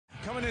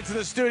Coming into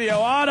the studio,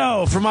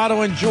 Otto from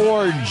Otto and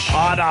George.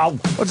 Otto.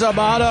 What's up,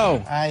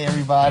 Otto? Hi,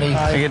 everybody.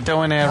 How you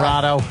doing there,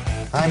 Otto?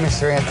 Hi,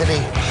 Mr. Anthony.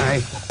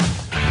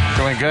 Hi.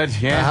 Doing good,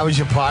 yeah? How was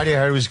your party? I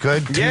heard it was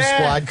good. Two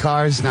squad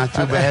cars, not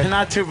too bad.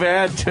 Not too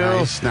bad, too.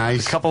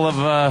 Nice. A couple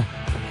of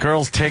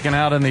girls taken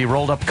out in the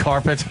rolled-up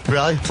carpet.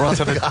 Really? Brought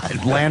to the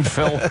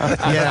landfill.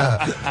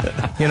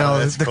 Yeah. You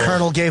know, the cool.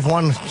 Colonel gave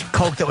one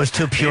Coke that was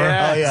too pure.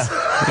 Yeah. Oh,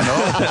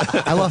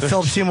 yeah. I love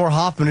Philip Seymour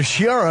Hoffman. Is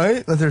she all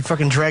right? That they're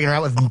fucking dragging her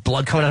out with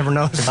blood coming out of her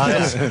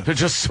nose. They're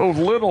just so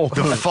little.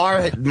 The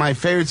forehead, my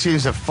favorite scene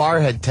is the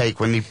forehead take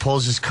when he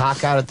pulls his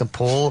cock out at the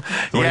pool.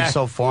 When Yeah. he's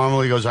so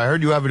formal, he goes, I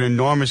heard you have an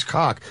enormous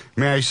cock.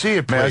 May I see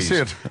it, please? May I see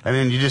it? And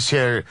then you just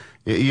hear...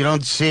 You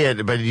don't see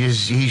it, but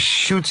he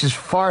shoots his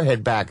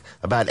forehead back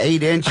about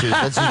 8 inches.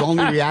 That's his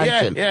only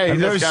reaction. Yeah, he I've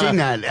never just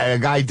kinda- seen that, a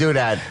guy do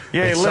that.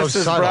 Yeah, It's he so lifts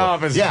his subtle. brow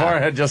up, his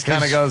forehead just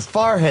kinda His goes-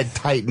 forehead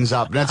tightens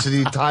up. That's the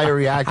entire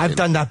reaction. I've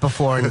done that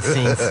before in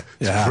scenes.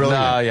 It's brilliant.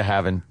 No, you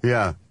haven't,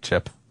 Yeah.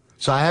 Chip.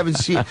 So I haven't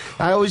seen.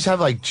 I always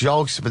have like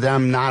jokes, but then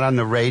I'm not on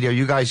the radio.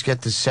 You guys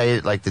get to say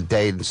it like the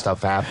day and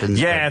stuff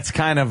happens. Yeah, it's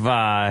kind of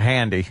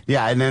handy.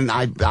 Yeah, and then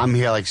I'm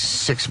here like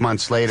 6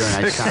 months later,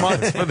 and 6 I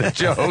months for the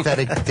joke.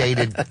 pathetic,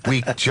 dated,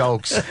 weak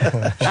jokes.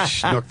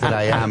 Schnook that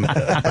I am.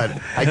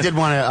 But I did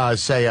want to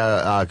say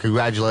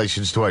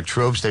congratulations to our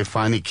troops. They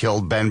finally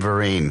killed Ben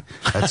Vereen.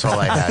 That's all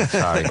I had.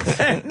 Sorry.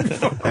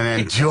 And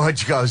then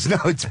George goes, "No,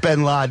 it's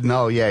Ben Laden."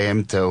 Oh yeah,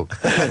 him too.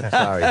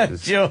 Sorry.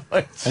 George.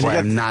 That's why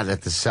I'm not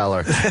at the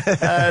cellar.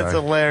 That's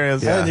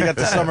hilarious. And you got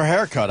the summer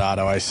haircut,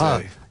 Otto, I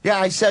see. Yeah,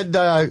 I said,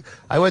 I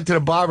went to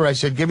the barber. I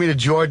said, give me the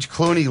George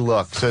Clooney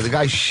look. So the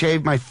guy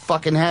shaved my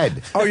fucking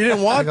head. Oh, you didn't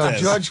I want go, this?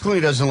 George Clooney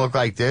doesn't look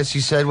like this. He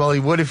said, well, he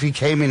would if he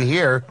came in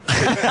here.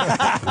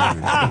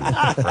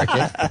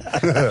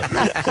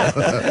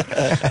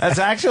 That's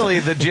actually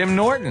the Jim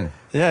Norton.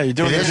 Yeah, you're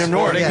doing It the is Jim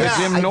Norton. sporting. Yeah,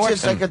 Jim I Norton.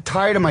 just I got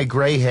tired of my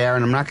gray hair,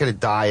 and I'm not going to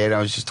dye it. I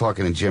was just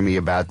talking to Jimmy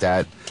about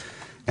that.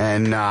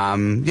 And,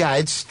 yeah,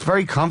 it's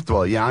very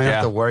comfortable. Yeah, I don't Yeah.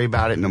 have to worry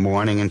about it in the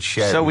morning and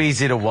shit. So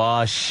easy to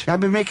wash. I've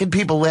been making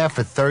people laugh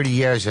for 30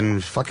 years,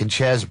 and fucking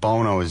Chaz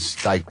Bono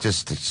is like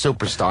just a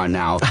superstar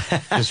now,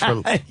 just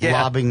for Yeah.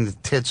 lobbing the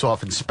tits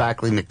off and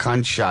spackling the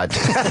cunt shot.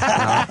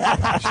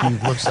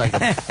 She looks like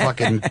a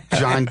fucking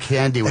John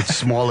Candy with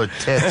smaller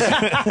tits.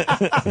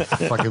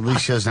 Fucking at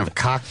least she doesn't have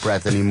cock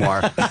breath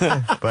anymore.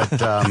 But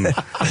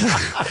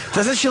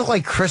Doesn't she look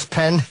like Chris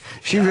Penn?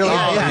 She really.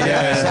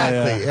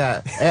 exactly.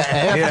 Yeah.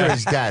 After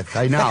his death,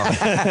 I know.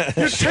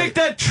 You take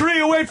that tree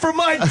away from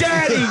my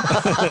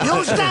daddy.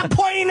 You stop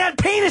pointing that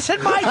penis at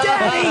my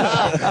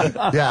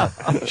daddy. Yeah,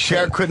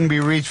 Cher couldn't be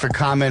reached for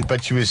comment,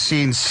 but she was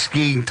seen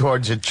skiing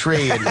towards a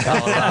tree in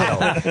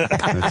Colorado.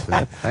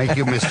 Thank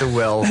you, Mr.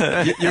 Will.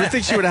 You would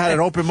think she would have had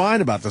an open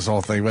mind about this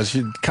whole thing, but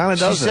she kind of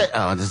She doesn't. said,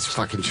 "Oh, that's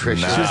fucking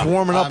Trisha." She's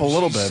warming up a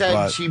little she bit, said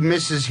but she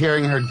misses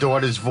hearing her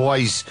daughter's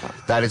voice.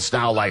 That it's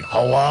now like,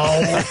 "Hello."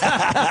 Wait,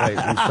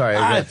 I'm sorry,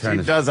 I gotta turn She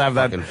this does have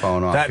that, fucking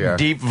phone off that here.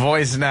 deep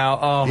voice now.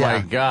 Oh, my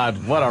Yeah.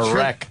 God. What a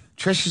wreck.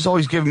 Trish is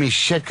always giving me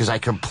shit because I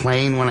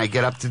complain when I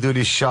get up to do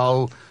this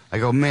show. I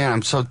go, man,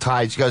 I'm so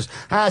tired. She goes,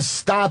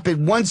 stop it.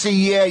 Once a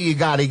year, you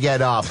got to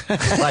get up.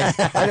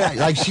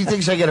 Like she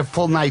thinks I get a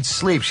full night's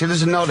sleep. She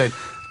doesn't know that.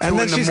 and 2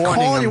 then in the she's morning,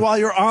 calling you I'm- while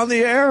you're on the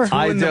air. 2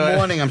 I in do the it.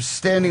 morning, I'm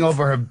standing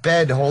over her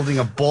bed holding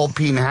a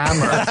ball-peen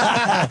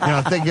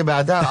hammer. Thinking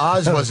about that.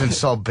 Oz wasn't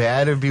so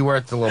bad. It'd be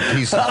worth a little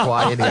piece of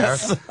quiet here.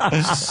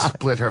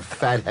 Split her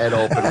fat head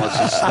open while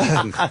she's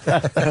sleeping.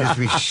 Gives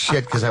me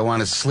shit because I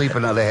want to sleep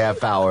another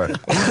half hour. Who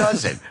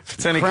doesn't? If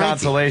it's any Cranky.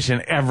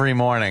 consolation, every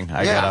morning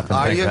I Yeah, get up and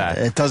are think you? that.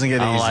 It doesn't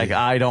get I'm easy. like,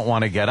 I don't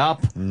want to get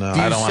up. No. Do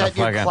I you don't want to set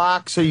your fucking...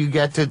 clock so you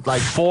get to,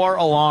 like... 4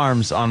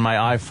 alarms on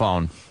my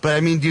iPhone. But,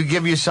 I mean, do you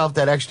give yourself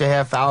that extra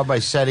half hour by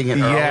setting it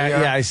earlier?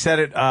 Yeah, I set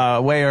it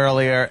way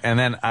earlier, and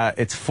then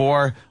it's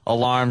 4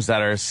 alarms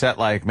that are set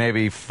like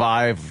maybe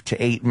 5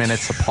 to 8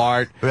 minutes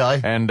apart. Really?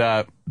 And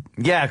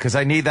yeah, because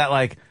I need that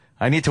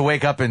I need to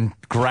wake up in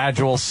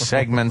gradual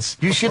segments.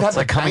 You should have it's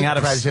like the coming bank out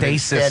of president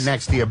stasis. stand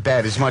next to your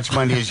bed, as much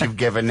money as you've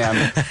given them.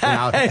 Just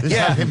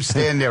Yeah. have him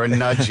stand there and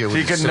nudge you. He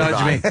with can his suit nudge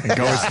on. me.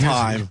 Go as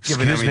time.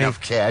 Giving him Excuse me,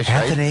 enough cash,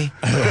 right?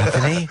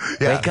 Anthony,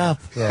 Yeah. wake up.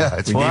 Yeah,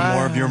 it's We need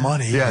more of your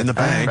money in the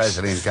bank.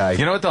 President guy.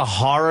 You know what the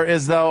horror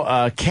is,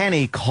 though?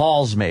 Kenny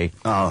calls me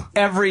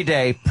every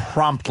day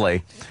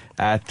promptly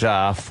at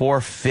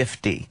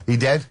 4:50. He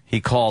dead? He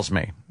calls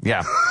me.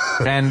 Yeah.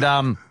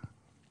 And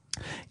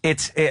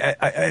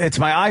it's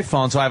my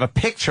iPhone, so I have a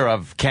picture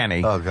of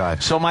Kenny. Oh,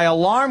 God. So my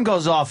alarm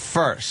goes off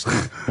first.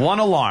 One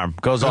alarm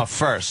goes off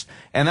first.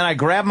 And then I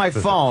grab my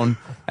phone,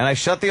 and I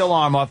shut the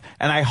alarm off,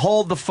 and I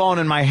hold the phone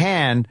in my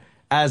hand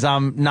as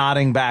I'm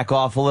nodding back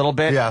off a little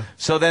bit. Yeah.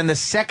 So then the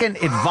second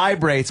it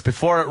vibrates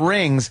before it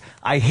rings,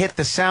 I hit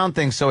the sound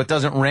thing so it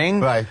doesn't ring.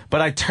 Right.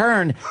 But I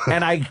turn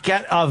and I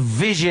get a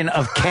vision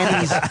of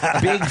Kenny's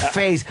big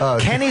face.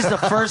 Kenny's the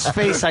first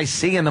face I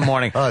see in the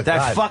morning. Oh, that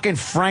God. fucking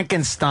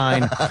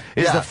Frankenstein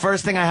is Yeah. the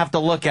first thing I have to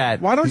look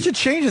at. Why don't you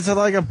change it to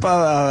like a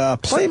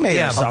playmate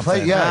or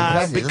something?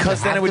 Exactly.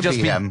 Because then it would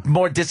just be him.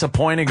 more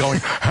disappointing going,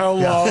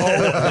 hello.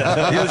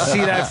 You'll see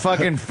that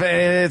fucking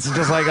face. It's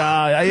just like,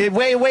 it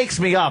wakes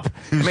me up.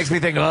 It makes me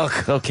think, ugh,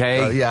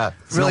 okay. Yeah.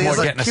 It's no more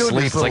it's getting to cute,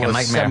 sleep. this It's like a little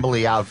nightmare.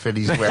 assembly outfit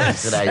he's wearing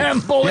today.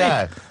 Assembly?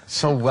 Yeah.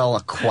 So well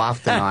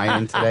coiffed and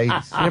ironed today.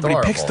 It's Yeah, but he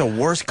picks the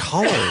adorable. worst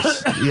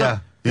colors. Yeah.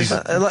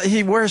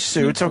 He wears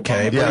suits,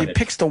 okay, but Yeah. he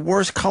picks the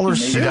worst color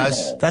suits. He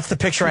does. That's the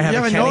picture I have You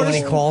of haven't Kenny when he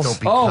noticed? calls.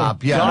 Dopey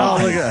cop. Yeah.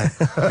 God. Oh, look at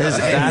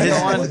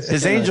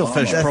his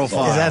angelfish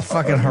profile. Is that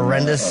fucking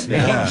horrendous?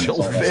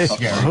 Angelfish.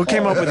 Who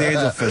came up with the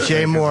angelfish?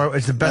 Jay Moore,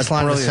 it's the best That's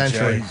line of the brilliant,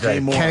 century. Jay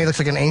Moore. Kenny looks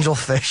like an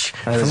angelfish.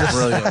 That is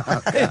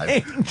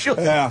brilliant. Angel.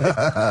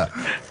 Yeah.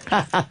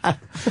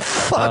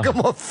 Fuck him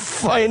up,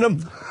 find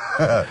him.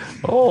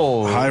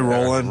 Oh. Hi,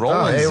 Roland.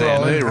 Roland's hey, in.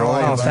 Roland. Hey,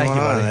 Roland. Oh, What's thank going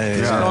you, on? buddy. Hey,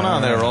 What's going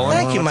on there, Roland?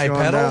 Thank you, my What's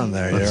going pedal. down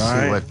there? Let's You all see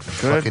right? what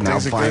fucking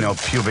Things are albino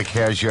good? pubic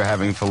hairs you're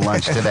having for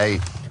lunch today.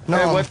 No,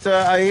 Hey, what?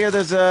 I hear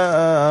there's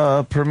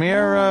a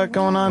premiere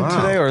going on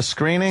today, or a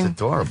screening.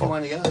 Adorable.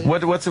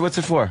 What's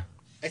it for?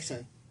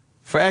 X-Men.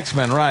 For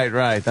X-Men,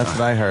 right. That's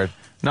what I heard.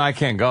 No, I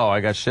can't go.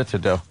 I got shit to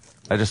do.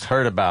 I just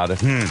heard about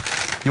it.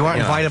 you weren't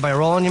invited by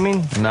Roland, you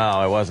mean? No,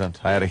 I wasn't.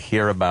 I had to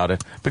hear about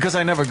it because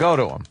I never go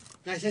to them.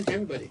 No, I sent to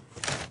everybody.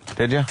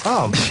 Did you?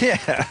 Oh, Yeah.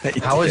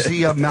 How was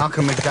the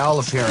Malcolm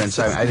McDowell appearance?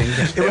 I didn't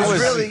get it was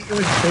really.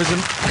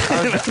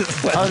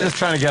 I was just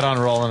trying to get on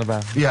Roland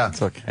about it. Yeah.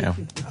 It's okay.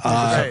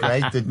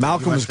 right?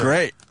 Malcolm was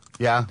great.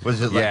 Yeah.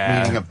 Was it like Yeah.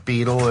 meeting a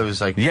beetle? It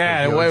was like.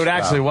 Yeah, the it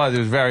actually was. It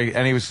was very,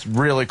 and he was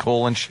really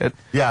cool and shit.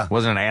 Yeah.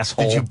 Wasn't an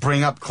asshole. Did you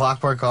bring up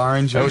Clockwork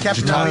Orange? I Or was did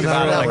you just talking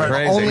about it like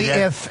crazy. Only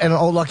Yeah. if and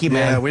oh lucky Yeah,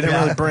 man. we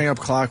didn't really bring up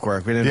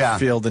Clockwork. We didn't Yeah.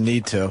 feel the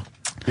need to.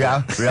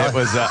 Yeah, really? It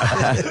was.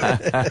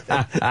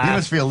 You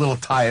must be a little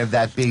tired of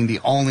that being the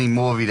only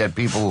movie that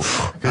people.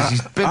 Because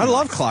he's been. I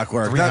love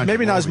Clockwork. 300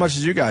 Maybe not as movies. much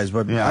as you guys,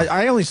 but Yeah.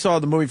 I only saw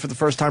the movie for the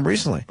first time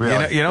recently.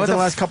 Really? You know what Within the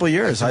the last couple of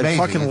years. I Amazing.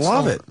 fucking It's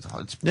love so- it.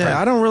 it's Yeah,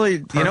 I don't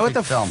really. You know what the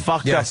perfect film.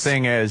 fucked up Yes.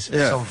 thing is?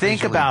 Yeah. So Think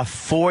visually- about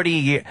 40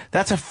 years.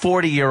 That's a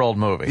 40-year-old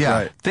movie. Yeah.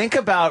 Right. Think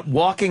about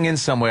walking in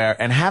somewhere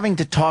and having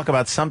to talk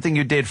about something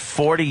you did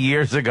 40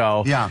 years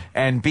ago. Yeah.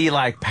 And be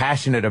like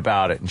passionate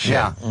about it and shit.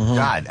 Yeah.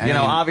 God. I You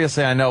know, mean,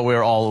 obviously, I know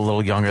we're all a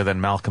little younger than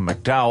Malcolm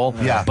McDowell.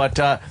 Yeah. But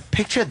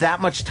picture that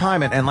much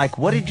time and like,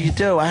 what did you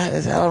do?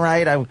 Is that all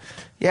right?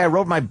 I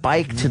rode my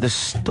bike to the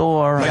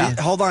store. But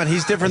hold on,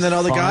 he's different than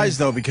other Fine. guys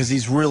though because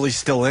he's really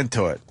still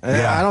into it.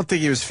 Yeah. I don't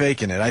think he was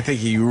faking it. I think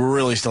he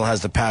really still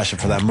has the passion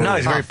for that movie. No,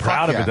 he's very Oh, fuck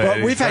proud yeah. of it. Well,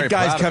 He's we've had very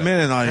guys proud of come it. in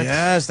and like,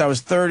 yes, that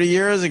was 30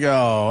 years ago.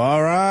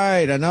 All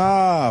right,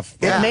 enough.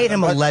 It made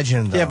him a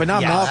legend. Though. Yeah, but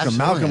not Malcolm. absolutely.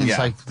 Malcolm, It's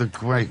like the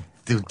great.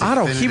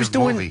 Otto, he was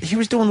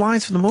doing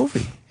lines for the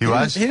movie. He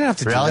was? He didn't have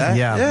to Really? do that.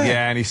 Yeah.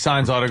 Yeah, and he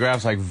signs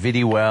autographs like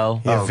Viddy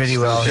Well. Yeah,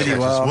 Viddy-well.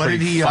 Viddy-well. What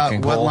did he?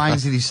 Fucking What cool.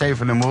 lines did he say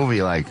from the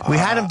movie? Like We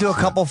had him do a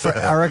couple for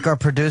Eric, our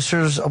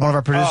producers. One of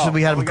our producers.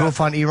 we had him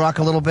goof on E-Rock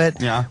a little bit.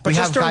 Yeah. But we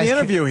just have during guys. the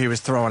interview, he was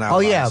throwing out. Oh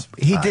yeah, lines.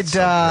 he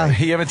did.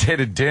 He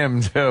imitated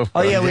Dim too.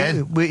 Oh yeah, He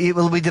did?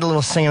 we did a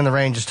little sing in the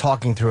rain, just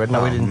talking through it.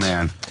 No, we Oh, didn't.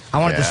 man. I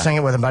wanted to Yeah. sing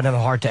it with him, but I didn't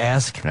have a heart to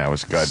ask. That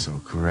was good. so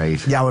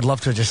great. Yeah, I would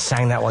love to have just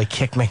sang that while he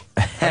kicked me.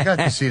 I got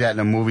to see that in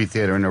a movie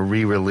theater in a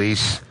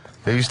re-release.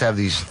 They used to have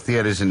these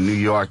theaters in New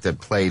York that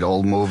played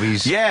old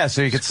movies. Yeah,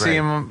 so you could It's see great.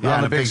 him Yeah,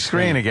 on the big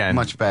screen again.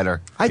 Much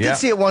better. I Yeah. did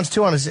see it once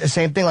too on the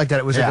same thing like that.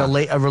 It was Yeah.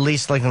 like a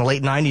release like in the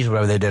late '90s,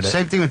 whatever they did it.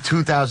 Same thing with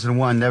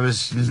 2001.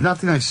 There's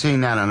nothing like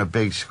seeing that on a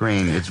big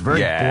screen. It's very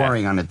Yeah.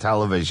 boring on the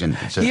television.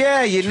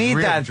 Yeah, you it's need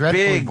real that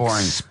dreadfully big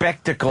boring.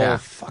 spectacle. Yeah.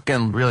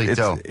 Fucking Really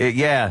it's- do.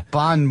 Yeah.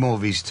 Bond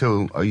movies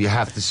too, you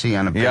have to see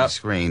on a big Yep.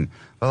 screen.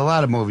 But a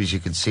lot of movies you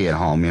could see at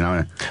home. You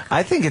know.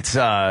 I think it's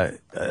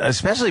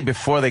especially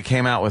before they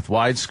came out with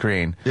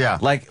widescreen. Yeah.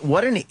 Like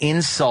what an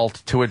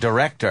insult to a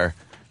director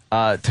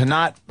to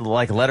not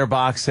like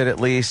letterbox it at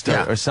least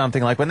Yeah. or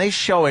something like when they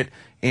show it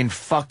in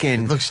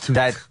fucking It looks too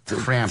that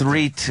cramped.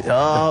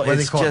 oh What do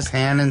they it's call it? just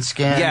Pan and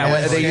scan. yeah,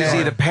 Pan and they use scan.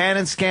 either pan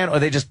and scan or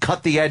they just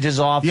cut the edges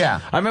off. Yeah.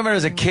 I remember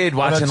as a kid Or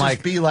watching it'll like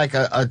just be like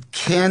a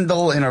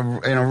candle in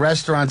a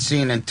restaurant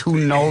scene and two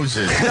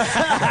noses.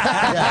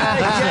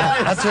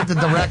 That's what the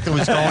director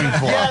was going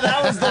for. yeah,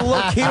 that was the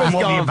look he was A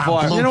movie going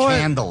about for. blue You know what?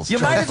 candles. You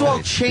might as well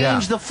truthfully.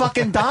 change Yeah. the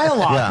fucking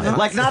dialogue. Yeah.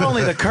 Like, not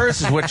only the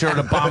curses, which are an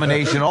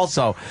abomination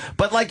also,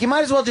 but, like, you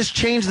might as well just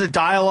change the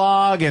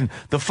dialogue and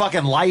the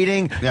fucking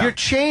lighting. Yeah. You're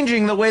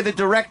changing the way the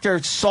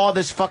director saw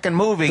this fucking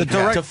movie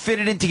to fit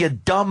it into your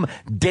dumb,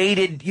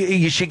 dated,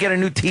 you should get a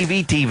new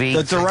TV.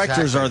 The directors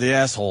Exactly. are the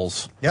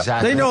assholes. Yep.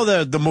 Exactly. They know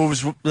the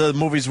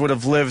movies would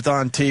have lived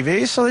on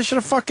TV, so they should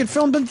have fucking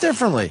filmed them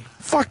differently.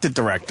 Fuck the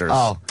directors.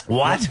 Oh,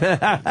 What?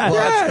 That's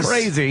Yes.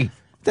 crazy.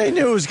 They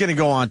knew it was going to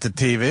go on to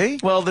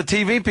TV. Well, the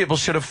TV people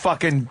should have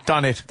fucking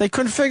done it. They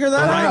couldn't figure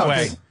that right out.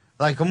 way.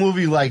 like a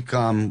movie like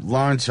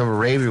Lawrence of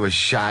Arabia was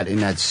shot in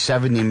that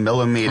 70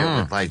 millimeter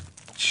with like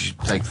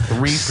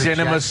 3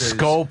 Cinema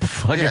scope.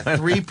 Yeah,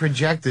 3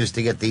 projectors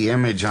to get the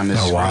image on the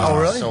screen. wow. Oh,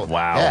 really? So,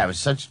 Wow. Yeah, it was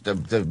such the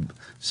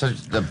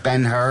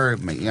Ben-Hur,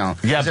 you know.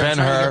 Yeah, they're trying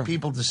to Ben-Hur. get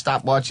people to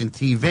stop watching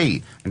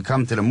TV and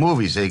come to the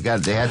movies. They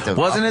had to.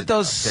 Wasn't up it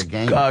those their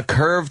game.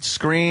 curved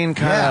screen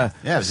kind of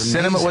Yeah, it was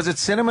cinema? amazing. Was it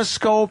Cinema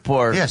Scope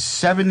or? Yeah,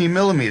 70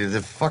 millimeter.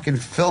 The fucking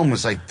film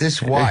was like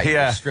this wide.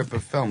 Yeah. The strip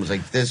of film was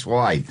like this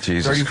wide.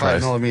 Jesus 35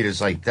 Christ. millimeters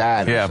like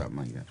that Yeah. or something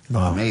like that.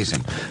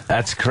 Amazing.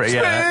 That's crazy.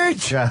 Yeah.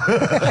 It's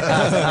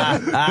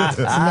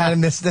not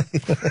in this day.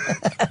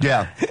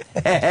 Yeah.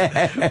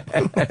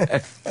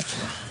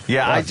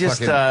 Yeah, I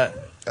just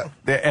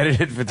the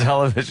edited for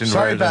television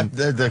Sorry version.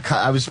 about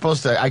I was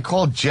supposed to. I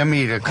called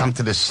Jimmy to come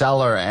to the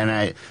cellar,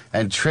 and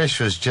Trish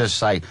was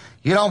just like,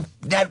 "You don't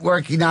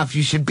network enough.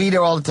 You should be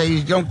there all the time.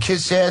 You don't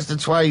kiss ass.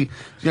 That's why, you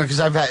know, because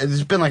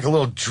there's been like a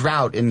little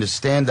drought in the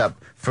stand up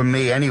for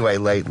me anyway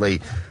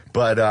lately."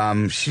 But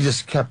she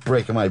just kept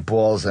breaking my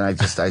balls, and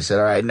I said,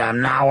 "All right,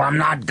 now I'm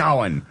not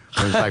going."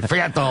 I was like,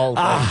 "Forget the whole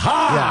thing."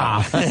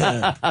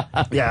 Yeah.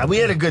 Yeah, we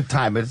had a good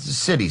time, but the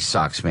city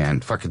sucks,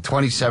 man. Fucking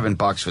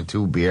 $27 for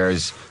 2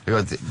 beers. I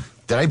go, did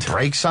I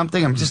break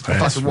something? I'm just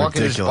fucking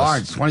walking this bar.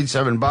 It's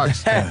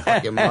 $27.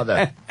 Fucking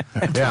mother.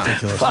 Yeah,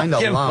 find a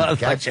Fucking lump, mother,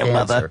 catch fucking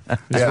mother.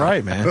 cancer. That's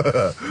right,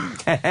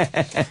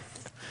 man.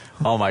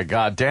 Oh my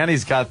God,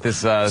 Danny's got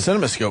this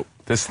CinemaScope.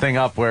 this thing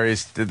up where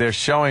they're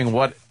showing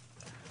what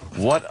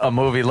a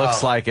movie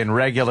looks like in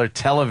regular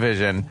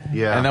television,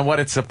 Yeah. and then what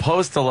it's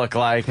supposed to look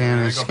like Can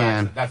Go I back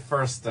scan? to that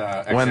first when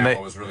example they.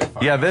 was really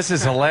fun. Yeah, this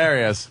is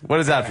hilarious.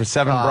 What is that for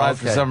Seven Brides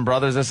for okay. Seven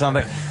Brothers or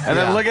something? And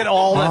then Yeah. look at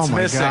all that's oh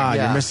my missing. God,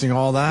 Yeah. you're missing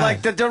all that.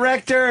 Like the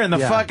director and the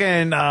Yeah.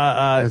 fucking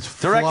It's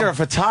director four- of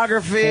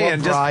photography 4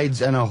 and just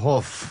brides and a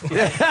hoof.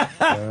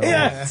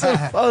 yeah, it's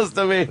supposed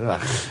to be.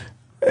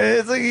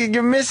 It's like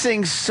you're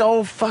missing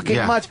so fucking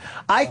Yeah. much.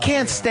 I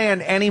can't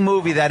stand any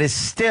movie that is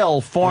still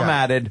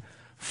formatted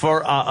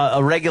for a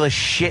regular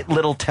shit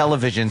little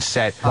television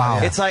set. Wow.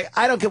 It's like,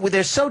 I don't get,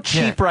 they're so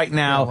cheap Yeah. right Yeah,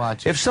 now.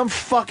 watch it. If some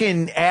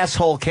fucking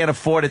asshole can't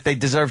afford it, they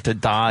deserve to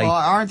die. Well,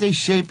 aren't they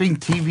shaping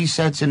TV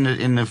sets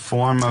in the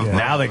form of?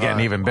 Now they're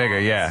getting even bigger,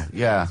 yeah.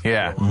 Yeah.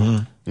 Yeah.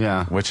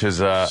 Yeah. Which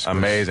is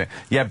amazing.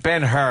 Yeah,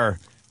 Ben-Hur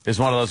is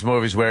one of those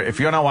movies where if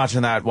you're not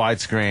watching that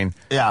widescreen,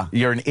 Yeah.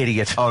 you're an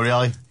idiot. Oh,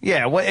 really?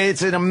 Yeah, well,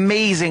 it's an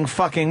amazing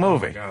fucking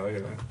movie. God, look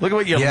at that. Look at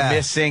what you're Yeah.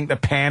 missing, the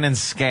pan and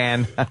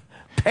scan.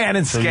 Pan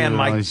and So scan you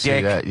my only see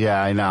dick. that. Yeah,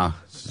 I know.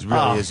 This really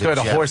Oh, is good,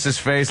 a jet. horse's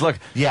face. Look,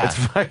 Yeah. it's,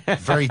 fucking-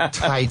 Very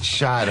tight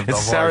shot of the it's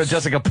horse. Sarah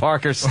Jessica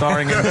Parker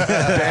starring in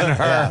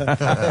Ben-Hur.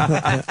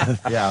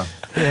 Yeah.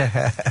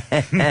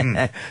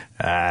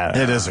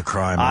 it is a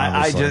crime.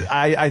 Obviously.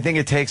 I think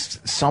it takes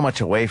so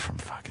much away from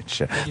fucking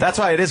shit. That's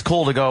why it is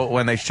cool to go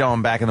when they show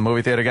them back in the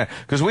movie theater again.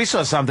 Because we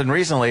saw something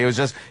recently. It was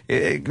just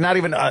not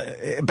even.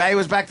 It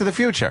was Back to the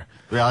Future.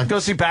 Really? Go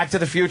see Back to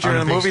the Future On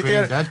in a the big movie screen?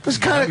 theater. That'd It was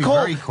be kind of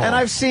very cool. cool. And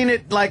I've seen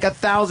it like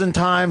 1,000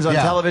 times on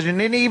Yeah.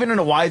 television, and even in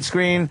a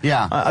widescreen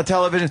Yeah.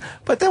 television.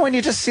 But then when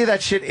you just see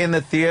that shit in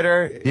the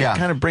theater, Yeah. it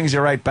kind of brings you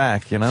right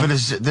back, you know? For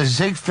the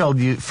Ziegfeld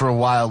for a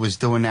while was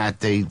doing that.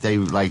 They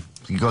like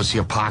you go see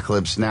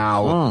Apocalypse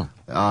Now,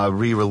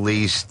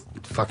 re-released.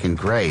 Fucking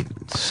great.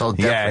 It's so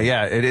different.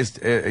 Yeah, it is.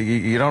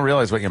 You don't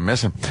realize what you're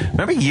missing.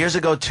 Remember years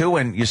ago too,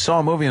 when you saw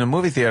a movie in a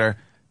movie theater,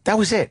 that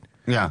was it.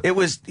 Yeah. It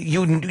was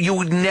you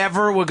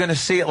never were going to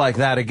see it like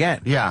that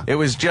again. Yeah. It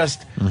was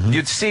just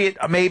you'd see it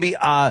maybe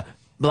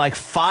like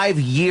 5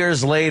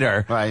 years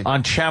later Right.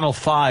 on Channel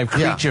 5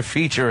 Yeah. Creature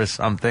Feature or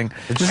something.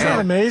 Isn't that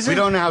amazing? We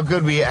don't know how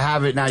good we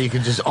have it now. You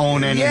can just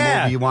own any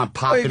movie you want,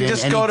 pop Or it you in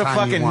just go to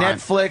anytime you fucking want.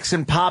 Netflix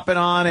and pop it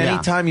on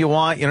anytime you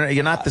want. You know,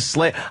 you're not the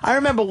slave. I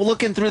remember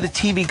looking through the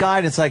TV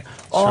guide. It's like,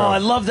 oh, True. I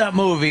love that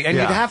movie, and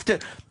Yeah. you'd have to.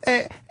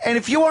 And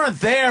if you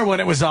weren't there when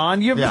it was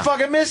on, you Yeah.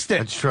 fucking missed it.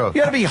 That's true. You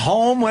had to be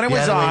home when it You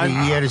was had to wait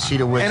on. a year to see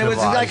The Wizard and it was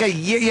of Oz. like a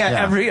year. Yeah,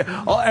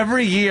 Yeah.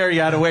 every year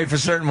you had to wait for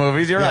certain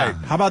movies. You're Yeah. right.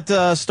 How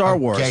about Star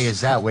Wars? gay is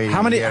that waiting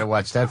How many? a year to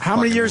watch that How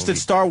many fucking years movie? did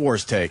Star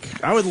Wars take?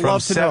 I would From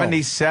love to know.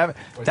 77.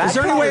 That Is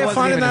there any probably way of wasn't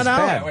finding even that as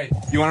out? bad. Wait,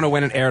 you want to know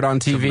when it aired on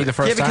TV the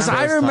first Yeah, because time?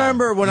 I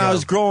remember when I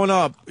was growing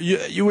up,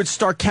 you would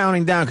start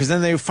counting down because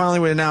then they finally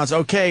would announce,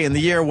 okay, in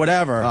the year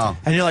whatever, Oh.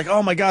 and you're like,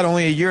 oh my god,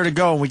 only a year to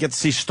go, and we get to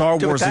see Star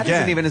Dude, Wars that again.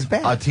 isn't even as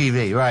bad.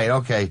 TV, right?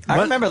 Okay. I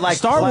remember like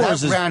Star Pla-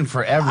 Wars that is- ran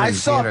forever I in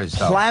saw theaters.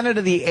 though. Planet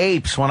of the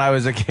Apes when I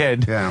was a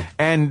kid. Yeah.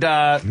 And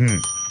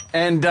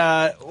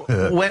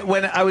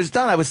when I was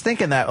done, I was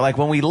thinking that like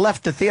when we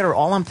left the theater,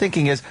 all I'm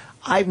thinking is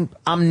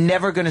I'm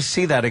never going to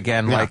see that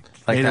again. Yeah. Like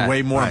Made that. it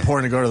way more Right.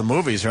 important to go to the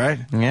movies, right?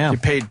 Yeah. You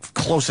paid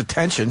close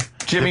attention.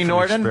 Jimmy Different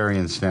Norton.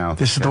 experience now.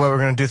 This is the way we're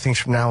going to do things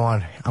from now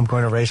on. I'm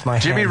going to raise my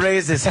Jimmy hand.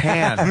 raised his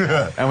hand,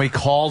 and we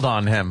called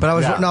on him. But I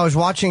was Yeah.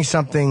 watching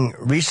something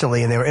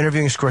recently, and they were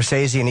interviewing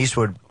Scorsese and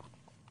Eastwood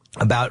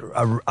about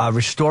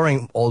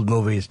restoring old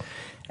movies.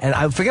 And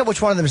I forget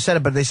which one of them said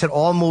it, but they said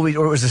all movies,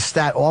 or it was a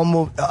stat,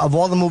 of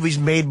all the movies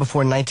made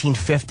before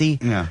 1950,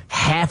 Yeah.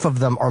 half of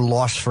them are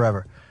lost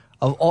forever.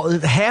 of all,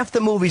 half the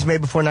movies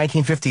made before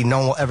 1950, no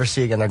one will ever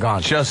see again. They're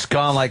gone. Just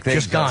gone, like they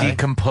Just gone.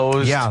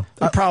 decomposed. Yeah.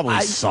 They probably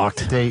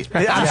sucked. I'm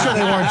sure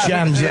they weren't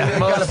gems, yeah.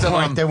 Most of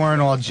them. They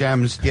weren't all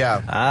gems.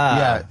 Yeah.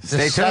 Ah, The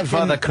stay tuned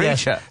for the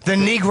creature. Yes. The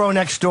Negro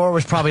Next Door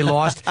was probably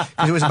lost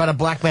because it was about a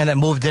black man that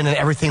moved in and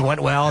everything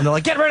went well. And they're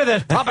like, get rid of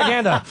this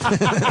propaganda.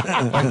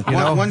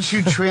 Once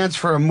you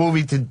transfer a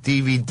movie to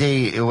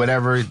DVD,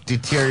 whatever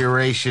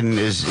deterioration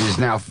is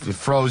now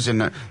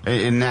frozen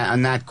in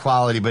that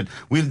quality. But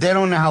they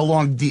don't know how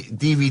long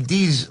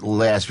DVDs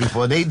last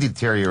before they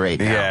deteriorate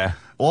now. Yeah.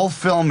 All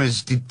film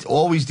is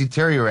always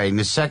deteriorating.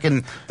 The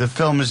second the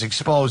film is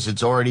exposed,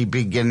 it's already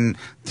beginning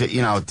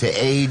to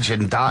age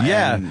and die.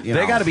 Yeah, and,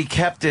 they got to be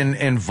kept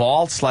in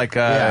vaults, like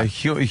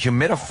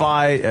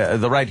humidify,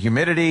 the right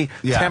humidity,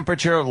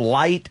 temperature,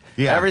 light.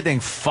 Yeah. Everything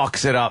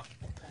fucks it up.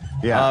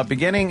 Yeah.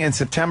 Beginning in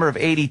September of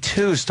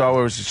 '82, Star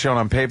Wars was shown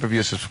on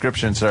pay-per-view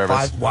subscription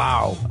service.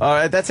 Wow.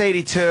 That's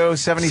 '82,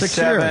 '77. 6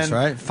 years,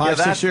 right?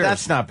 5-6 years.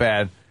 That's not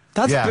bad.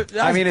 That's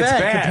I mean, it's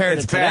bad compared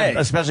it's to bad, today.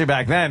 especially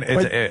back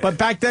then. But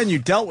back then, you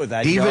dealt with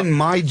that. Even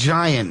My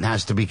Giant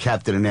has to be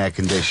kept in an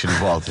air-conditioned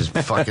vault. This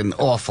fucking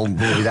awful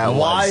movie that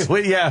was.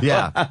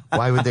 Yeah.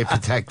 Why would they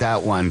protect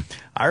that one?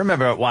 I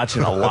remember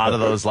watching a lot of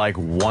those, like,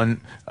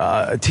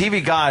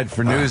 TV Guide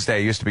for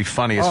Newsday used to be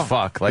funny as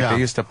fuck. Like, they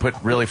used to put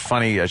really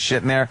funny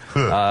shit in there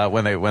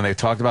when they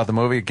talked about the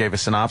movie, gave a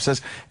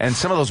synopsis. And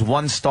some of those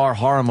one-star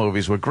horror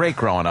movies were great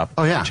growing up.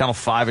 Oh, yeah. Channel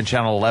 5 and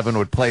Channel 11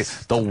 would play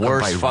the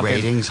worst fucking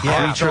ratings,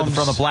 creature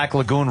from the Black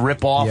Lagoon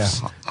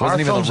rip-offs. Yeah.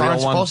 Wasn't even the real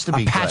aren't one. supposed to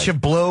be A patch good.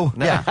 of blue.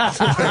 Yeah.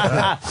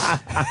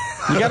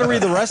 You got to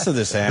read the rest of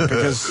this, Ant,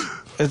 because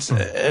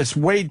it's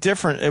way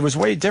different. It was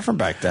way different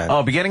back then.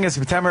 Oh, beginning in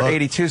September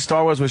 '82,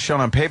 Star Wars was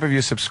shown on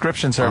pay-per-view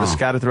subscription service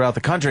scattered throughout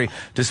the country,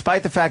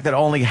 despite the fact that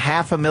only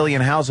 500,000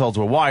 households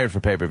were wired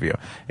for pay-per-view.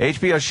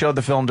 HBO showed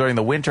the film during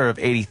the winter of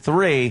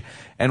 '83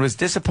 and was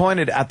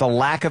disappointed at the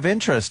lack of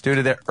interest due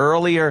to their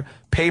earlier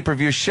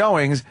pay-per-view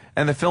showings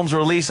and the film's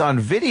release on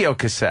video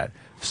cassette.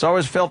 Star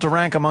Wars failed to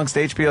rank amongst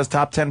HBO's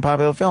top 10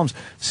 popular films.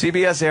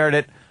 CBS aired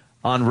it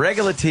on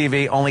regular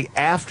TV only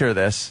after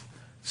this.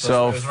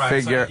 So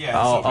figure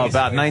about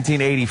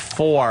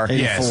 1984.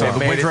 Yeah, so the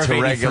made winter it of to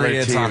 83, regular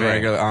it's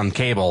TV. on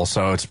cable,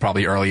 so it's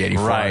probably early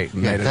 84. Right.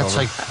 Made it That's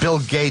over. like Bill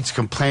Gates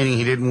complaining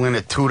he didn't win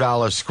a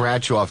 $2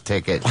 scratch-off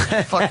ticket.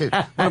 Fuck it.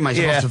 What am I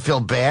supposed to feel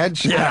bad?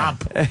 Shut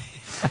up.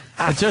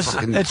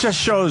 It just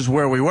shows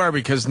where we were,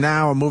 because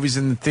now a movie's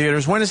in the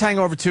theaters. When is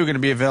Hangover 2 going to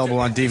be available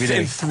on DVD?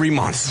 in 3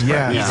 months.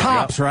 Yeah. Yeah.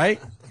 Tops, right?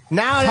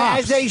 Now,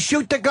 Tops. as they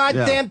shoot the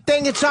goddamn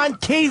thing, it's on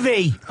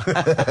TV.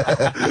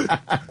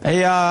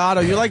 Hey, Otto,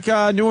 you like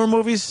newer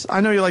movies?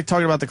 I know you like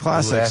talking about the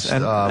classics.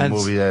 Last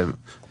movie that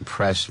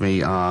impressed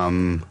me, I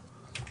don't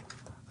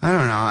know.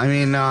 I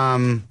mean,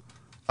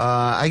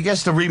 I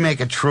guess the remake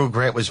of True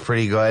Grit was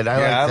pretty good.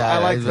 I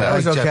like that. That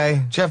was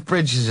okay. Jeff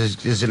Bridges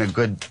is in a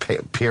good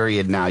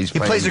period now. He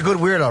plays a good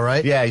weirdo,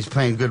 right? Yeah, he's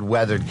playing good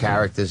weathered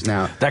characters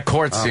now. That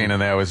court scene in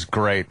there was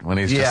great when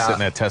he's just sitting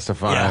there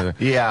testifying.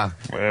 Yeah,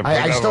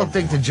 I still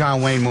think the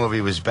John Wayne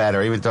movie was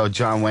better, even though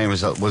John Wayne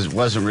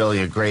wasn't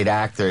really a great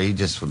actor. He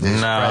just his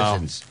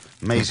presence,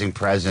 amazing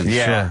presence.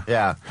 Yeah. Sure.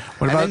 Yeah.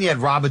 What And about- then you had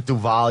Robert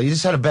Duvall. He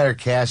just had a better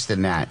cast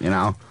than that, you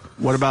know.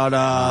 What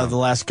about the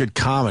last good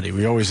comedy?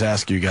 We always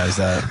ask you guys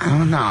that. I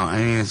don't know. I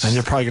mean, it's. And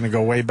you're probably going to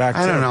go way back.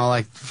 I too. don't know.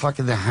 Like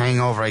fucking The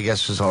Hangover, I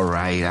guess was all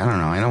right. I don't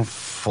know. I don't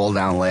fall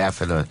down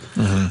laughing. I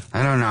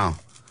don't know.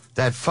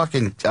 That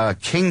fucking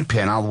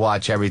Kingpin, I'll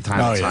watch every time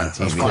Oh, it's yeah, on of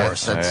TV.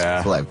 course.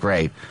 That's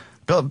great.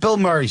 Bill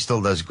Murray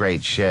still does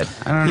great shit.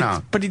 I don't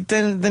know. But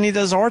then he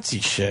does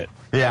artsy shit.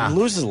 Yeah. He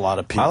loses a lot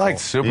of people. I liked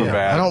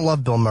Superbad. I don't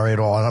love Bill Murray at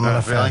all. I'm not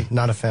a fan. really?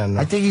 Not a fan.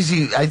 No. I think he's the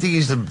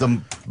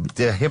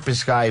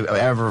hippest guy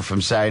ever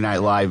from Saturday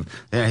Night Live.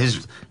 You know,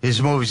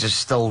 his movies are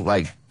still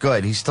like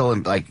good. He's still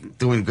like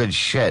doing good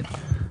shit.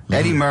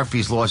 Eddie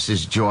Murphy's lost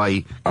his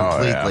joy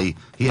completely.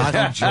 He has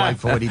no joy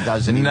for what he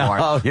does anymore.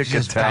 No, you He's can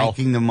just tell.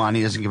 banking the money.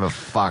 He doesn't give a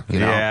fuck.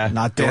 You know. Yeah.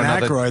 Not Doing Dan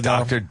another Aykroyd, though.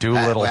 Dr.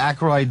 Doolittle.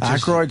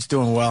 Aykroyd's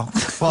doing well.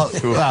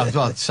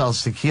 well,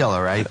 sells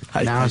tequila, right?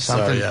 I now or think so,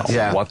 something. yes.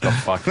 Yeah. What the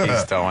fuck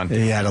he's doing?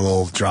 He had a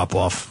little drop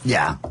off.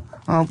 Yeah.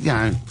 Well,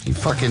 yeah. He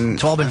fucking.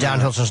 It's all been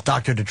downhill since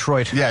Dr.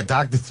 Detroit. Yeah,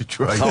 Dr.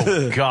 Detroit.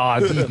 Oh,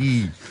 God. I've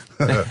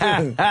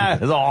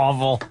It's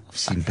awful.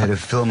 seen better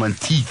film on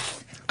teeth.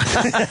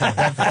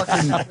 That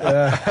fucking.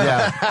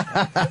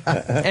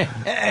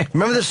 Yeah.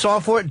 Remember the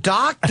song for it?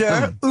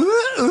 Doctor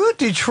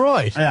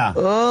Detroit. Yeah.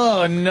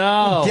 Oh,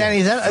 no. Danny,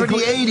 is that For the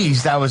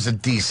 80s, that was a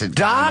decent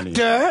comedy.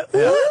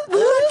 Doctor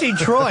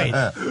Detroit?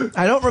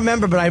 I don't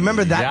remember, but I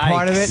remember that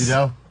part of it. You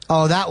know?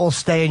 Oh, that will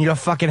stay in your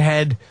fucking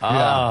head. Am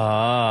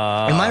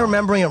I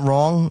remembering it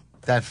wrong?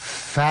 That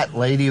fat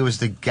lady who was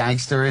the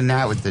gangster in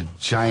that with the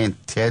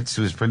giant tits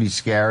who was pretty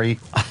scary.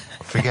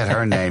 Forget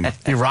her name.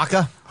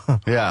 Iraka?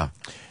 Yeah.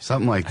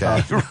 Something like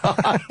that.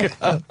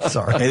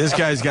 Sorry. Hey, this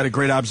guy's got a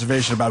great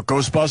observation about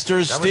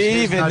Ghostbusters. That was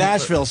Steve his in nutty-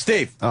 Nashville.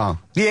 Steve. Oh.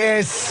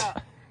 Yes.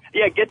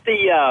 Yeah, get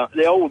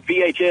the old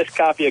VHS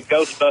copy of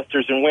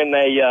Ghostbusters, and when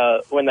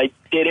they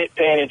did it,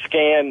 pan and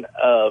scan,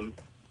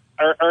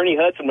 Ernie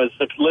Hudson was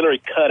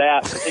literally cut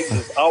out. He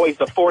was always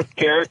the fourth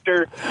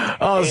character.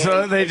 Oh,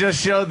 so they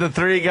just showed the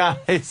three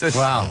guys.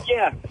 Wow.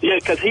 Yeah,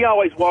 because he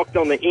always walked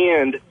on the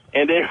end,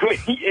 and every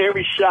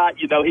shot,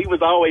 he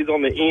was always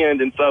on the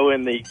end, and so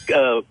in the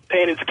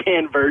pan and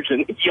scan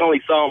version, you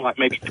only saw him like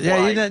maybe twice.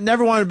 Yeah, you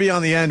never wanted to be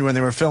on the end when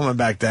they were filming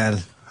back then.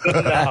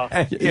 No.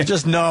 You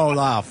just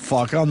know,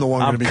 fuck, I'm the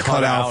one going to be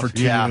cut out for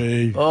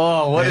TV.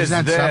 Oh, what is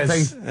Isn't that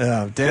this? something?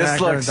 Yeah,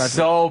 This looks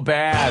so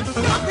bad.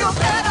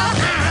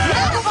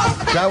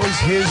 That was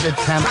his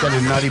attempt at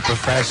a Nutty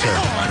Professor.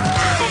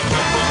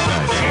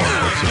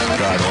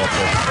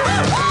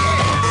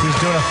 He's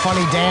doing a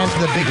funny dance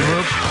with a big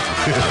group.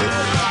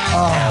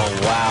 Oh,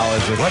 wow.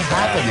 What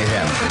happened to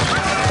him?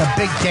 The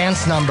big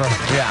dance number.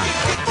 Yeah.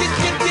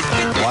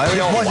 Why are we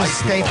all It was a white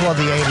staple of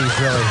the 80s,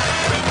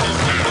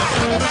 really.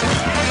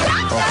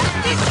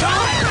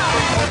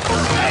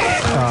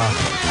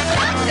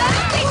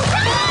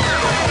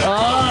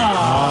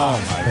 Oh,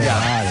 my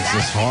God, is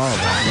this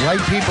horrible.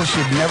 White people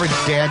should never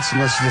dance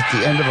unless it's at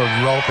the end of a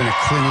rope in a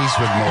Clint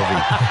Eastwood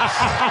movie.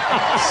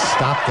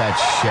 Stop that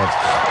shit.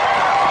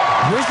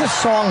 Where's the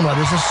song, though?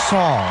 There's a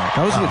song.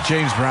 That was with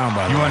James Brown,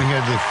 by the You way. want to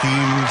hear the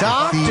theme?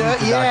 Doctor,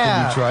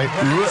 yeah. Dr.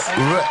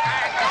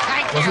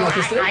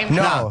 Detroit?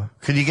 No.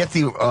 Could you get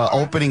the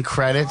opening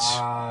credits?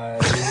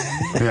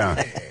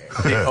 Yeah.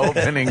 The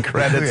opening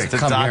credits to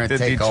Come here Dr. and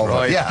take Detroit.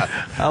 over.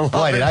 Yeah. I love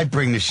Boy, did it. I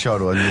bring this show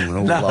to a new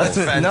No, level. it's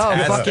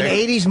fantastic. No, fucking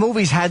 80s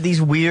movies had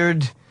these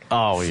weird...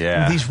 Oh,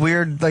 yeah. These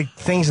weird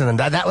things in them.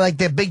 That like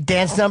the big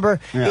dance number.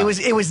 Yeah.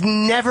 It was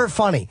never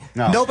funny.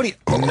 No. Nobody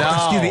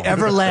excuse me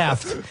ever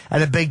laughed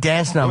at a big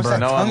dance number. That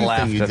No one tongue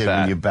laughed thing you at did that.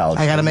 when you belched.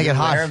 I got to make Were it you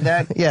hot. aware of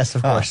that? Yes,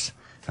 of course.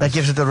 That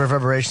gives it the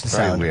reverberation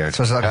Very sound. weird.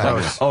 So it's like,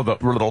 Oh,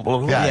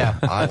 the... Yeah.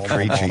 Odd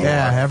preaching.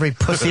 yeah, every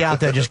pussy out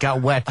there just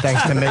got wet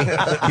thanks to me.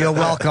 You're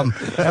welcome.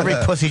 Every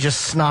pussy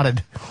just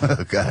snotted.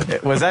 Oh,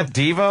 God. Was that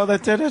Devo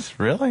that did it?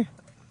 Really?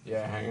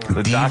 Yeah, hang on.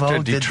 The Devo Dr.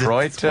 did the-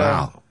 Detroit?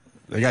 Wow.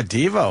 They got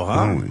Devo,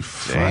 huh? Holy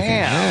fucking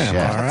Damn. shit.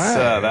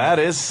 That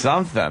is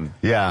something.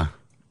 Yeah.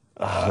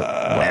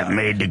 What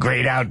made the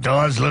great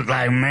outdoors look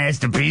like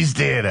Masterpiece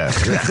Theater?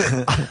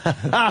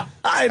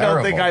 I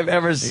don't think terrible. I've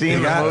ever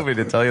seen the movie,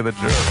 to tell you the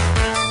truth.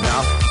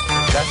 No.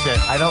 That's it.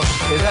 I don't.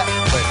 Is that?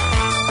 Wait.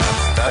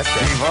 That's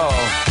Devo.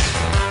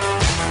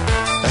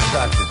 That's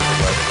Dr.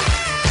 Detroit.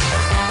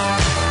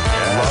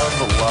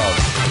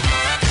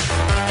 Love.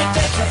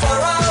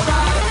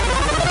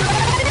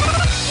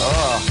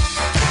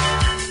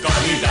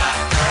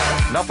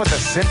 Enough with the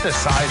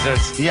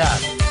synthesizers. Yeah.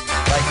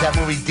 Like that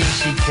movie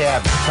DC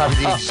Cab. Probably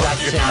the exact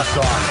same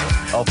song.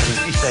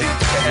 Opening. Same,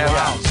 Cab.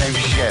 yeah, same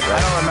shit, right?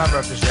 I don't remember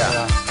if this.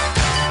 Yeah.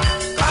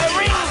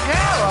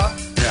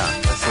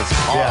 This is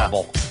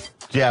horrible.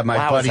 Yeah, my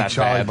Wow, was buddy that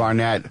Charlie bad?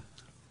 Barnett.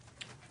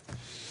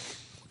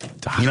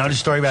 You know the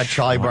story about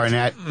Charlie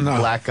Barnett,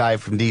 black guy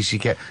from DC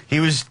Cab?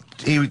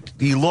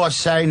 He lost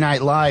Saturday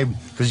Night Live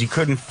because he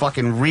couldn't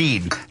fucking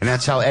read, and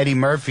that's how Eddie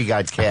Murphy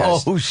got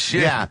cast. Oh,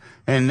 shit. Yeah,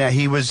 and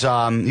he was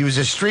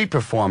a street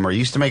performer. He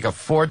used to make a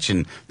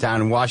fortune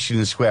down in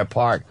Washington Square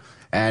Park.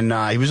 And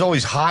he was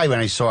always high when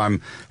I saw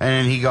him. And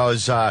then he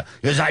goes, I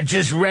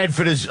just read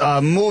for this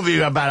movie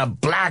about a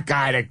black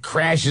guy that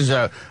crashes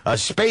a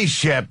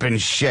spaceship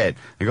and shit.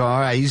 I go, all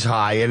right, he's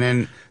high. And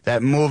then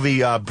that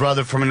movie,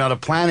 Brother from Another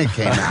Planet,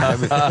 came out.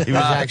 He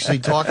was actually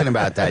talking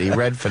about that. He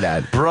read for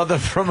that. Brother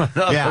from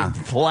another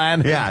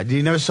planet. Yeah,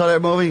 you never saw that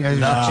movie? Jim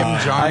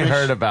Jarmusch. I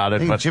heard about it, I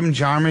think but- Jim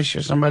Jarmusch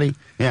or somebody.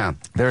 Yeah.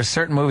 There are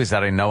certain movies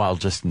that I know I'll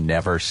just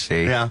never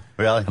see. Yeah,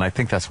 really? And I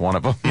think that's one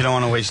of them. You don't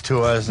want to waste 2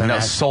 hours on No,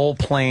 that? Soul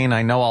Plane,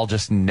 I know I'll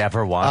just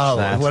never watch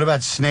that. What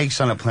about Snakes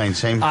on a Plane?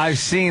 Same. I've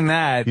seen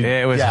that.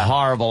 It was Yeah.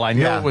 horrible. I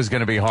knew Yeah. it was going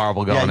to be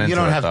horrible going into it. You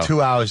don't have though.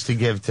 2 hours to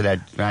give to that.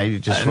 Right? You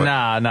just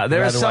Nah. There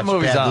are rather some watch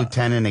movies. Bad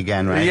Lieutenant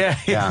again, right?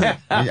 Yeah.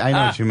 I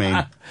know what you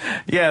mean.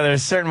 Yeah,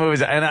 there's certain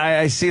movies, and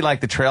I see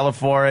like the trailer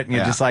for it, and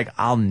you're Yeah. just like,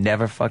 I'll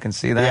never fucking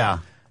see that. Yeah.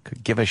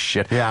 Could give a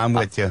shit. Yeah, I'm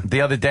with you.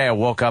 The other day, I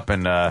woke up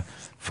and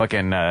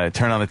fucking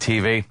turned on the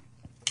TV,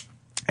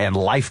 and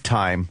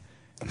Lifetime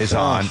is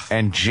on,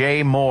 and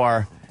Jay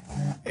Moore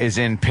is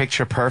in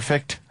Picture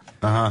Perfect.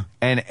 And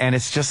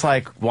it's just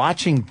like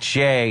watching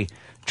Jay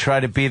try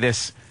to be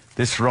this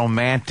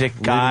romantic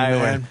guy.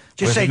 man.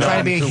 Just say trying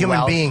to be a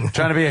human being.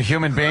 Trying to be a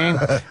human being.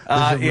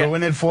 Does it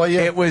ruin it for you?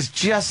 It was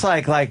just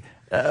like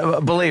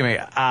believe me,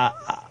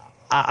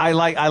 I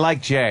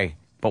like Jay,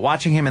 but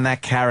watching him in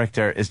that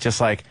character is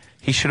just like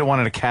he should have won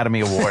an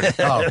Academy Award.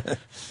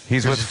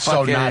 He's with so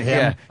fucking not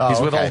him? yeah. He's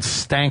with okay. old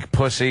stank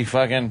pussy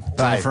fucking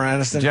Jennifer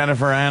Aniston.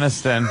 Jennifer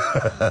Aniston,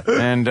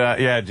 and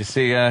did you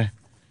see?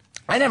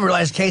 I never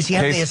realized Casey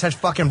Anthony has such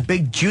fucking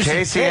big juicy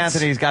Casey tits.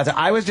 Anthony's got.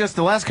 I was just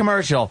the last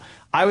commercial.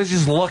 I was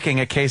just looking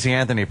at Casey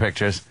Anthony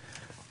pictures.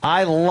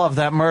 I love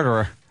that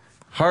murderer.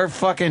 Her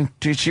fucking.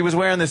 She was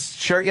wearing this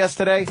shirt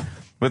yesterday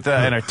with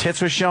and her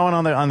tits was showing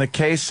on the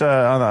case in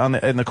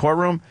the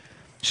courtroom.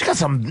 She got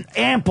some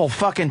ample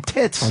fucking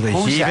tits. Are they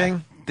Who's that?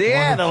 heaving?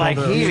 Yeah, they're like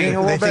heaving a They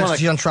little think bit.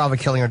 she's on trial for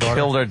killing her daughter.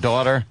 Killed her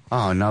daughter.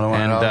 Oh, another one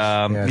And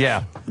of those.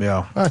 yeah.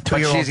 Yeah. A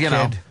 2-year-old she's, you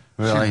know, kid.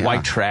 Really? She's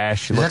white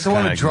trash. She Is that looks the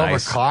one kinda that drove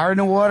nice. a car in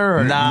the water?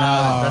 Or? No,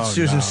 That's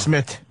Susan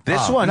Smith.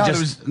 This one no,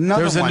 just.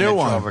 there was a another new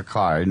one that one. drove a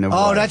car in the Oh,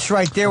 water. that's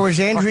right. There was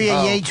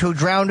Andrea Yates who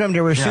drowned him.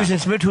 There was Susan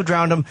Smith who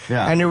drowned him.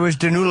 Yeah. And there was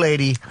the new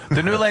lady.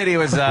 The new lady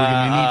was. You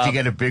need to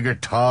get a bigger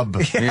tub.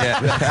 Yeah.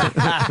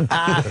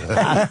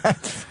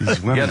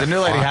 The new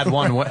lady had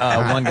one.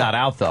 One got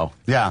out though.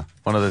 Yeah.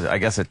 One of the, I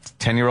guess, a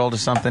 10-year-old or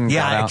something. got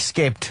Yeah, out.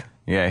 escaped.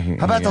 Yeah.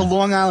 How about the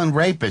Long Island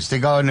rapists? They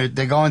go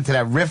into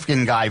that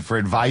Rifkin guy for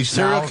advice.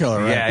 Serial now.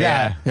 killer, right?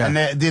 Yeah. And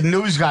the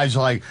news guys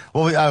are like,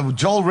 well,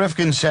 Joel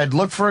Rifkin said,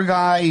 look for a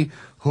guy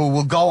who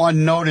will go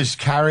unnoticed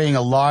carrying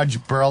a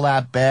large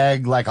burlap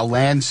bag like a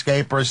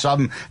landscaper or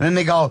something. And then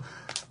they go,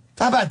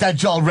 how about that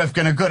Joel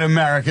Rifkin, a good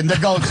American, the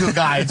go-to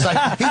guy? It's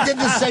like, he did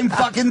the same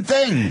fucking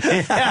thing.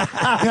 You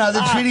know,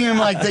 they're treating him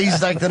like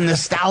he's like the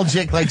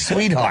nostalgic, like,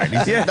 sweetheart.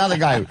 He's another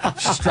guy who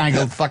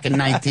strangled fucking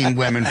 19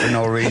 women for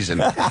no reason.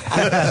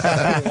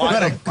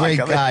 What a great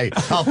guy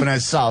helping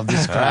us solve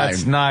this crime.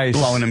 That's nice.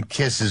 Blowing him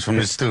kisses from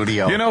the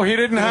studio. You know, he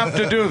didn't have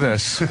to do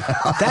this.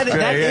 That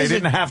he is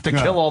didn't have to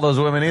kill all those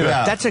women either.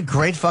 Yeah. That's a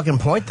great fucking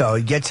point, though.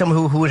 You get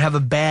someone who would have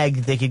a bag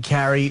they could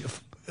carry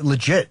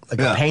legit, like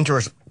a painter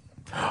or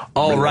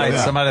Oh, right.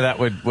 Somebody that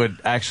would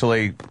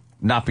actually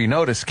not be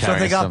noticed So if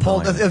carrying they got something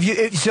pulled, like that.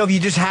 if you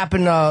just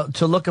happen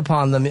to look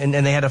upon them and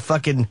they had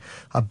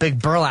a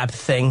big burlap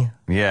thing.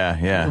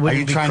 Yeah. Are Wouldn't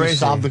you be trying crazy. to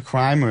solve the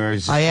crime, or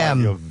is this I part am.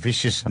 of your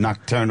vicious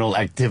nocturnal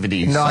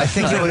activities? No, I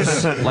think it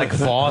was. Like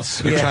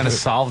Voss, you're trying to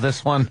solve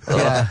this one?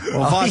 Yeah.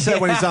 Well, Voss said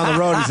when he's on the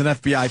road, he's an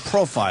FBI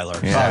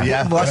profiler. Yeah. Oh,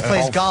 yeah? Ross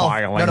plays golf.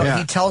 Profiling. No, Yeah.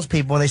 he tells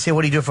people when they say,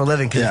 "What do you do for a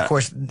living?" Because Yeah. of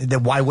course,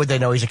 why would they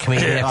know he's a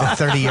comedian after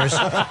 30 years?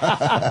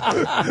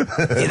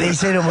 They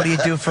say to him, "What do you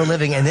do for a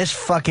living?" And this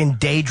fucking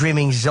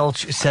daydreaming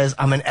zilch says,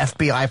 "I'm an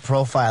FBI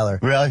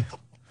profiler." Really?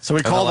 So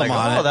we called Like, him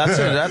on oh, it.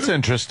 that's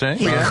interesting.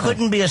 He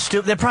couldn't be a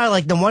stupid. They're probably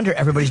like, no wonder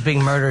everybody's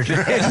being murdered.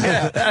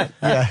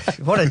 Yeah,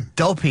 what a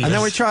dope he is. And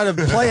then we tried to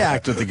play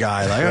act with the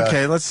guy. Like,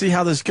 okay, let's see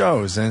how this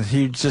goes. And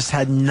he just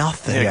had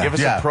nothing. Yeah, give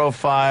us a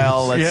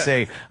profile. Let's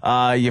see.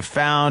 You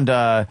found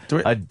a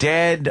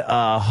dead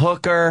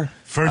hooker.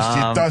 First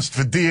you dust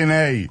for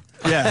DNA.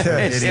 Yeah,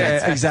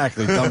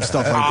 exactly. Dumb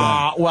stuff like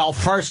that. Well,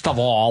 first of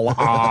all,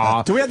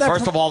 Do we have that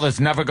first of all,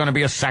 there's never going to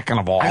be a second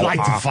of all. I like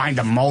to find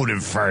a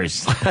motive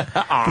first. Do we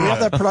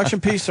have that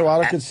production piece so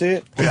Otto can see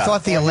it? He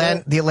thought the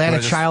Atlanta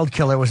child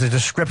killer was a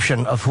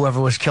description of whoever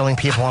was killing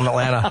people in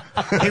Atlanta.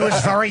 He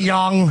was very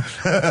young.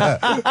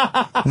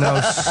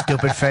 No,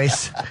 stupid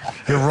face.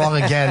 You're wrong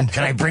again.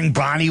 Can I bring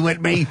Bonnie with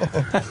me?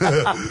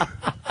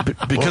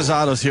 Because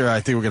Otto's here,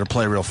 I think we're going to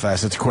play real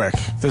fast. It's quick.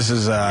 This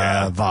is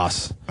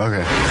Voss.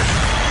 Okay.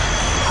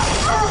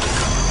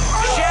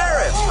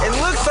 Sheriff, it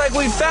looks like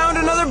we found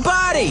another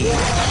body.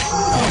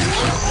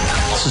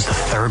 This is the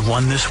third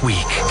one this week.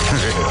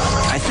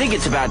 I think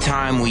it's about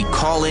time we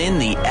call in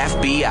the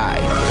FBI.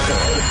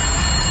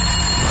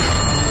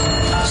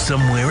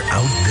 Somewhere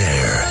out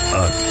there,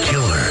 a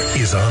killer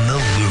is on the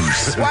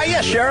loose. Why,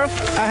 yes, Sheriff.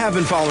 I have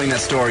been following that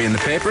story in the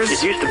papers.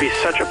 It used to be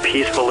such a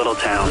peaceful little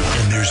town.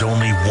 And there's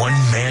only one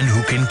man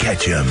who can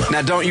catch him.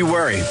 Now, don't you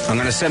worry. I'm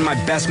going to send my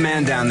best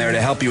man down there to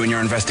help you in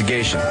your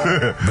investigation.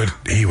 But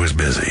he was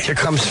busy. Here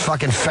comes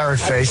fucking ferret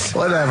face.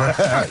 Whatever.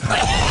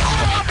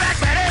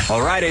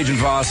 All right, Agent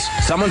Voss.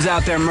 Someone's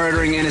out there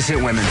murdering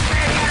innocent women.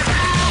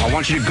 I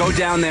want you to go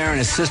down there and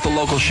assist the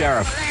local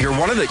sheriff. You're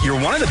one of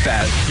the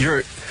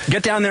bad.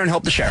 Get down there and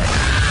help the sheriff.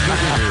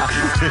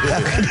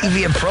 How could he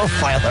be a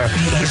profiler?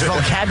 His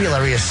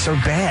vocabulary is so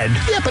bad.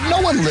 Yeah, but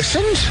no one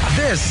listens.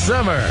 This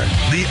summer,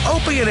 the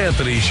Opie and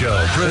Anthony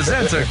Show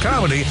presents a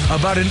comedy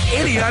about an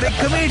idiotic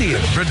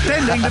comedian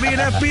pretending to be an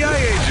FBI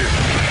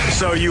agent.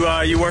 So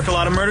you work a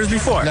lot of murders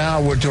before? Now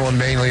we're doing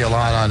mainly a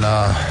lot on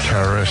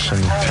terrorists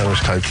and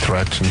terrorist-type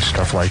threats and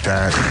stuff like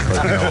that.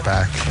 But, you know,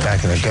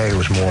 back in the day, it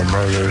was more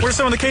murders. What are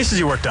some of the cases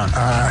you worked on?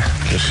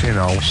 Just, you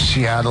know,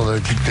 Seattle,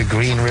 the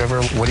Green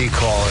River, what do you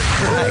call it?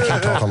 I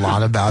can't talk a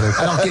lot about it.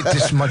 I don't get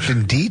this much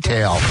in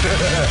detail.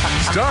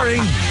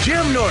 Starring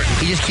Jim Norton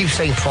He just keeps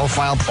saying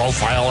profiler,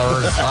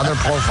 other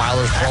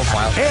profilers,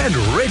 profile. and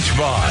Rich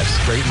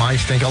Voss. Great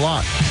minds think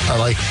alike. I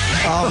like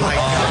Oh, my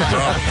God. The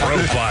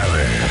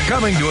Profiler.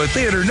 Coming to a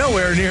theater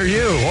nowhere near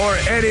you or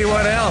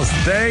anyone else.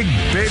 Thank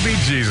baby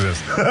Jesus.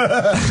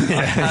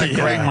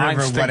 Great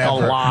minds think a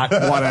lot.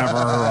 Whatever.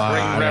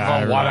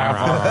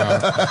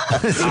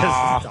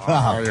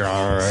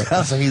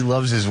 Also, he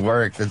loves his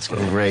work. That's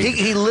great.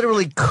 He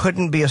literally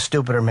couldn't be a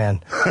stupider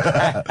man.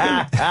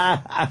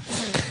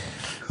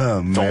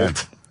 Oh, man.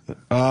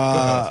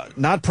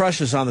 Not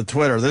Precious on the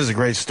Twitter. This is a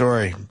great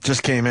story.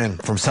 Just came in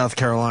from South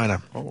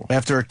Carolina.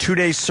 After a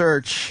 2-day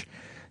search,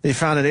 they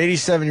found an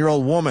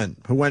 87-year-old woman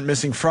who went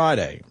missing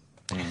Friday.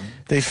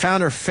 They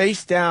found her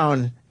face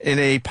down in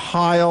a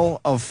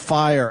pile of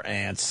fire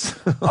ants.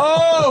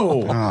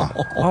 Oh!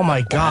 Oh,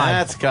 my God.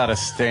 That's gotta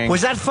sting.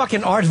 Was that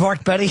fucking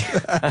Aardvark Betty?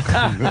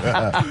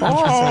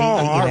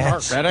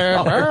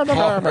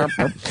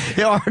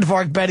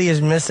 Aardvark Betty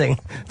is missing.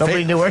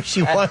 Nobody knew where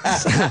she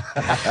was.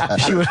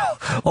 She would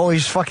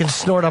always fucking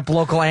snort up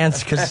local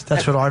ants because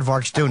that's what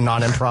aardvarks do,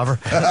 non-improver.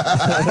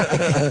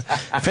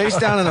 Face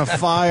down in a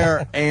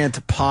fire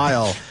ant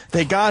pile.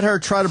 They got her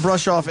try to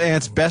brush off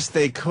ants best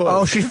they could.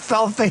 Oh, she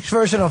fell face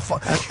first in a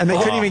and they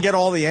couldn't even get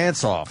all the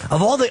ants off.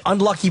 Of all the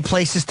unlucky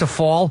places to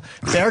fall,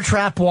 Bear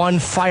Trap 1,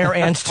 Fire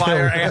Ants 2.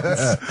 Fire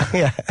ants.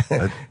 Yeah.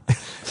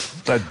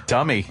 The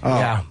dummy. Oh.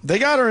 Yeah. They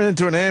got her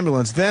into an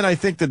ambulance. Then I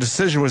think the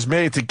decision was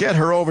made to get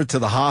her over to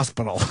the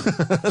hospital.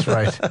 That's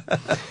right.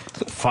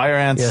 Fire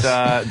ants,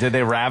 Yes. did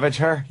they ravage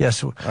her?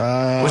 Yes. Was there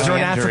an injuries?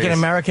 African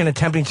American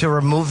attempting to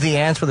remove the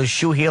ants with a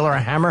shoe heel or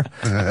a hammer?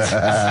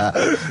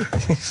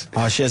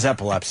 Oh, she has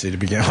epilepsy to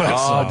begin with.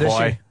 Oh, Did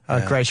boy. she? Oh,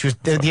 great. She was.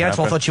 The ants all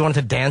happened. thought she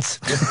wanted to dance.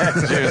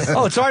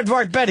 Oh, it's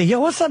Aardvark Betty. Yo,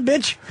 what's up,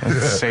 bitch?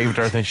 Saved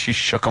her, then she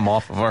shook them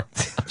off of her.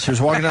 She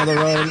was walking down the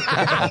road.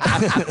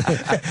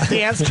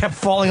 The ants kept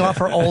falling off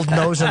her old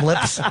nose and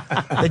lips.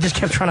 They just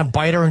kept trying to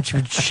bite her, and she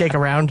would shake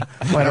around,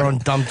 bite her own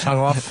dumb tongue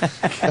off.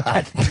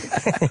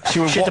 She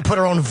had to put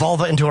her own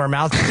vulva into her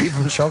mouth to keep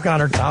from choking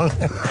on her tongue.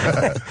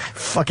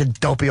 Fucking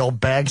dopey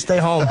old bag. Stay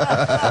home.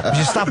 Would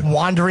you stop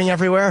wandering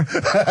everywhere?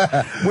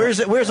 Where's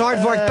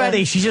Aardvark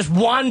Betty? She's just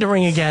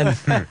wandering again.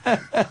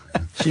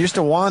 She used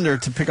to wander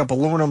to pick up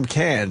aluminum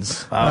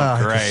cans. Oh,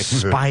 great.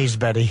 Despise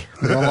Betty.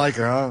 You don't like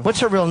her, huh?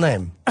 What's her real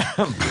name?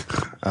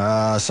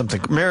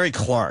 Something. Mary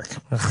Clark.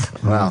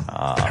 Wow.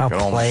 How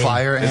good old plain.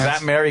 Fire Is ants.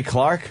 that Mary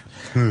Clark?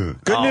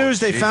 Good news,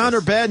 they found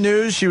her. Bad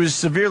news, she was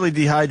severely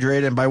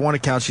dehydrated, and by one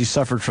account, she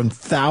suffered from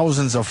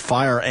thousands of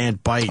fire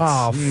ant bites.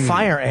 Oh,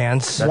 fire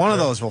ants. One of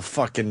those will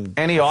fucking...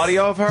 Any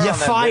audio of her? You're on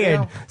that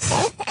fired.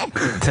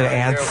 video? To the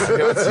ants.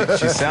 Let's see what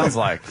she sounds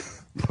like.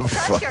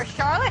 That's your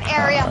Charlotte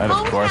area And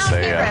of course hometown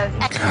they,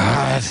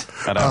 heroes.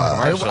 I don't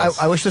know, commercials.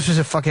 I wish this was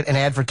an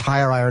ad for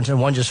tire irons, and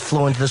one just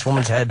flew into this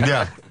woman's head.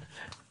 Yeah.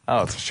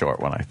 Oh, it's a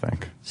short one, I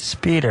think.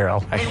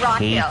 Speedo. I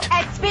hate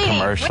At Speedy.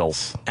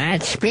 commercials.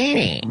 At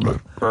Speedy.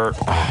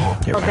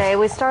 Okay,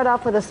 we start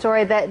off with a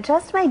story that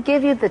just might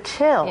give you the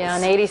chills. Yeah,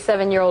 an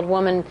 87-year-old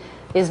woman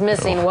was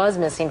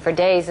missing for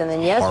days, and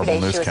then yesterday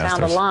she was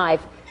found newscasters.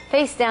 alive,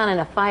 face down in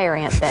a fire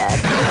ant bed.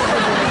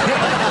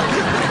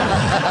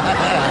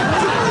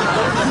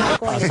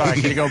 Oh, sorry,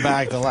 can you go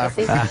back to left?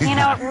 You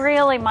know, it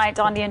really might,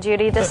 Dondi and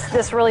Judy,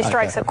 this really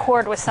strikes a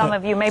chord with some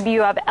of you. Maybe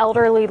you have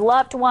elderly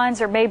loved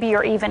ones, or maybe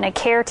you're even a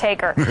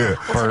caretaker.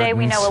 Well, today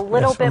we know a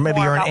little bit more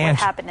about what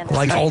happened in this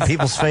like case. old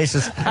people's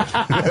faces.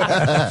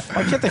 Why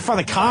can't they find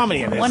the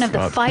comedy in this? One of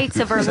the fights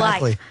of her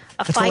Exactly. life.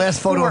 A That's the fight last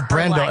photo for of her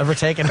Brendo life. ever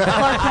taken.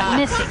 Clark went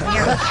missing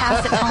near the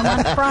Cassett home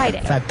on Friday.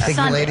 That piggy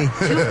Sunday, lady. 2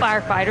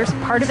 firefighters,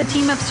 part of a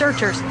team of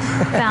searchers,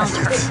 found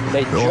her.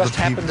 They just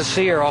happened to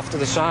see her off to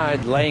the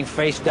side, laying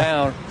face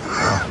down,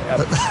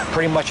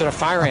 pretty much in a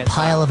fire ant.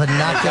 Pile of a They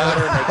got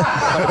her, they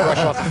tried to brush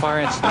off the fire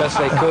ants the best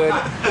they could.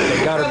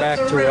 They got her back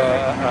to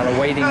an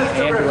awaiting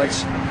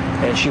ambulance,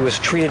 and she was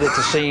treated at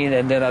the scene,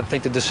 and then I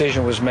think the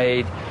decision was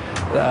made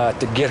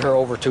to get her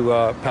over to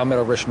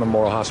Palmetto Richmond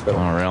Memorial Hospital.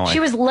 Oh, really? She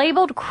was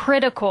labeled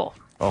critical.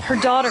 Her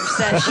daughter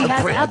says she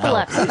has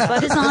epilepsy,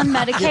 but is on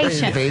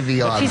medication.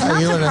 Baby on. She's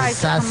not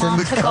surprised that her mom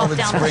took off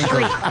down the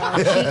street.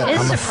 She is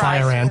I'm a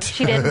fire ant. surprised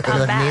she didn't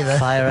come back.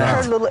 Fire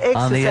ant.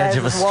 On the edge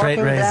of a straight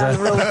razor.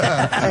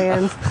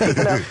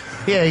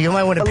 Yeah, you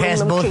might want to pass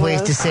both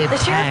ways to save The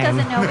sheriff time.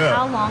 doesn't know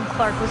how long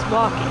Clark was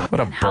walking What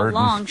a and how burden.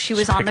 long she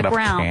was Just on the picking up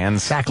ground.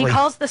 cans. Exactly. He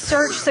calls the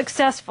search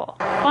successful.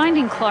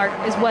 Finding Clark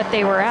is what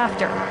they were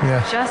after.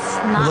 Yeah.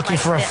 Just not Looking like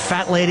for a this.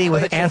 fat lady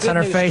with ants on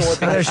her face.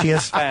 There she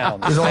is.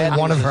 There's only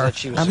one of her.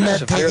 I'm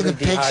not taking a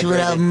picture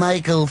without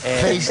Michael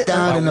face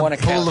down in a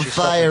pool of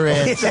fire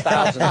ants.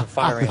 Thousands of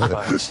fire ant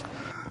bites.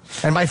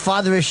 And my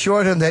father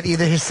assured him that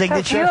either his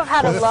signature you have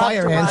had a or loved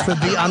fire ants one.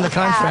 would be on the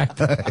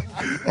contract.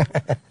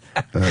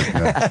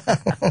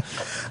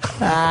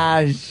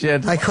 Ah,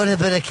 shit. I could have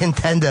been a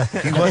contender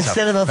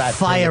instead of a fat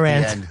fire thing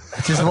at the ant, end.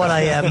 which is what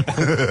I am.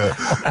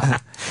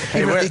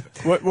 Hey,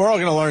 we're all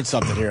going to learn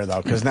something here,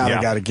 though, because now Yeah.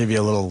 they got to give you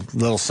a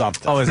little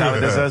something. Oh, is that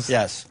what this is?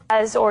 Yes.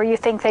 Or you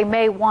think they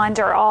may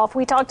wander off.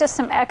 We talked to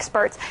some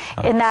experts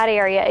in that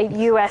area at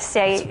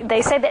USA.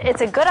 They say that it's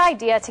a good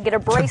idea to get a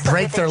bracelet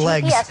break with their a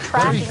legs. GPS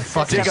tracking Dig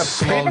system. a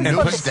slow Even put the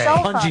news day.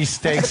 cell phone Bungee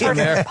stakes to the in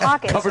there, person's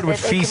pocket so covered that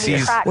with they can be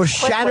feces. tracked Or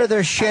quickly. shatter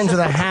their shins with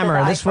a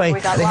hammer. This way, We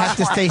got they lots have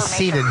to more stay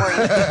information seated. for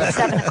you at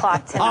 7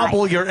 o'clock tonight.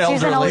 Hobble your Susan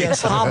elderly.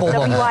 Elizabeth, Hobble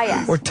them.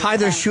 WIS. Or tie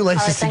their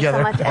shoelaces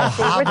together.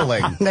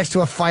 Hobbling. Next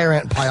to a fire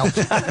ant pile.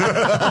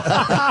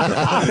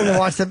 And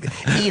watch them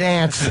eat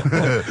ants.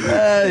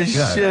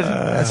 Shit.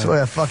 That's what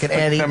a fucking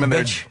ant eating Them and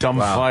their bitch. dumb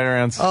fire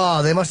ants.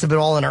 Oh, they must have been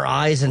all in her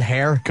eyes and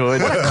hair.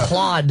 Good. What a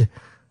clod.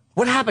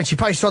 What happened? She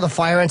probably saw the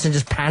fire ants and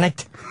just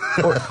panicked.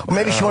 Or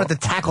maybe she wanted to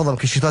tackle them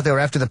because she thought they were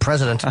after the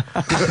president.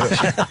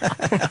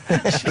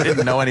 She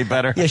didn't know any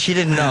better. Yeah, she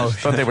didn't know.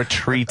 She thought they were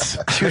treats.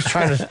 She was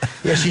trying to.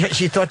 Yeah,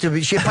 she thought she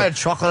had probably had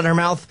chocolate in her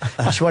mouth.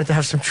 And she wanted to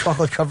have some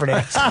chocolate-covered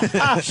ants.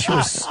 She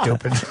was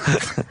stupid.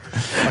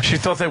 She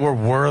thought they were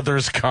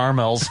Werther's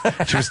caramels.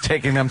 She was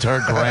taking them to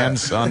her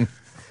grandson.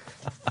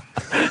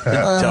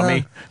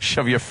 Dummy.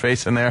 Shove your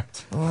face in there.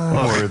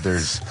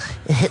 Werther's.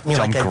 It hit me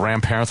dumb like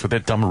grandparents with their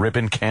dumb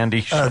ribbon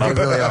candy. Shut up.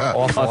 They really are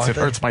awful, Cuts, it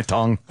hurts my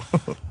tongue.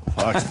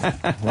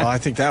 Well, I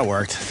think that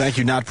worked. Thank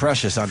you, Not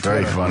Precious, on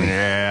Twitter. Very funny.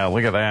 Yeah,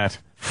 look at that.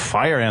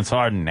 Fire ants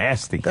are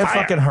nasty. They're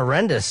fucking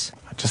horrendous.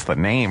 Just the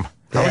name.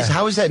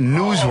 How is that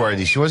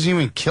newsworthy? She wasn't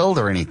even killed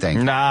or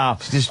anything. No.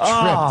 She just tripped.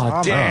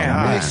 Oh,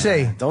 damn. Let me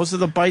see. Those are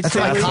the bites. That's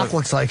what my cock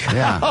looks like.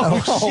 Yeah.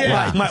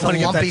 Yeah. Might want to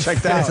get that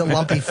checked out. It's a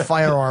lumpy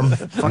firearm.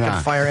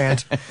 Fucking fire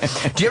ant.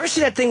 Do you ever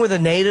see that thing with the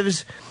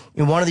natives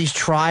in one of these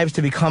tribes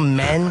to become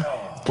men?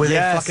 Where they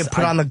fucking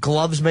put on the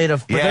gloves made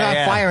of... But they're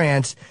not fire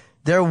ants.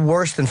 They're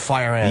worse than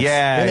fire ants.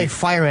 Yeah. They make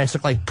fire ants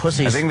look like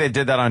pussies. I think they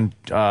did that on,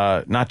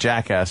 not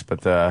Jackass,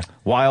 but the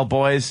Wild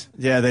Boys.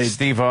 Yeah,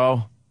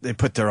 Steve-O. They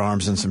put their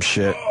arms in some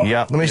shit.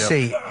 Yep. Let me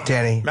see,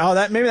 Danny. Oh,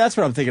 maybe that's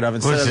what I'm thinking of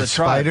instead What is of it, the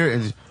tribe.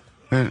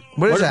 spider?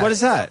 What is that? What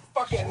is that?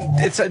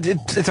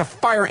 It's a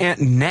fire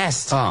ant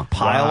nest. Oh,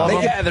 Pile of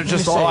them? Yeah, they're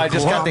just all I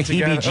just got the clumped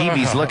together.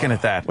 heebie-jeebies looking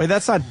at that. Wait,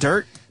 that's not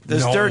dirt?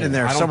 There's dirt in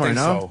there I don't somewhere, think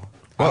no? So.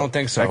 I don't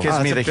think so. That gives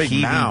me the that's a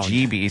big mound.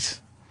 heebie-jeebies.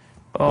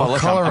 Oh, What look,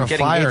 color I'm are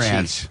getting fire itchy.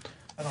 ants?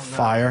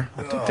 Fire.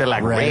 They're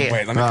like red.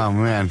 Wait, let me, Oh,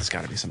 man. there's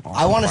got to be some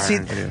awesome I want to fire see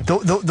ant video.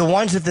 the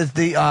ones that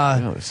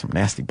There's some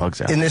nasty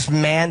bugs out in there. this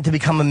man to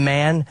become a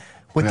man.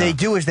 What they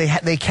do is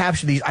they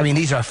capture these. I mean,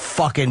 these are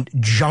fucking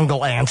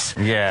jungle ants.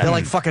 Yeah. They're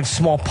like fucking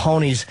small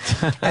ponies,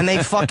 and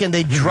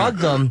they drug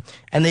them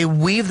and they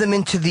weave them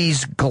into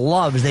these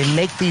gloves. They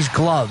make these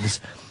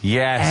gloves.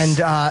 Yes.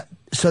 And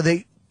so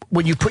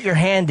when you put your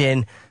hand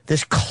in,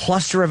 this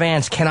cluster of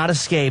ants cannot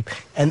escape,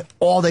 and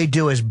all they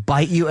do is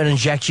bite you and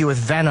inject you with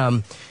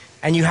venom.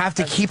 And you have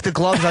to keep the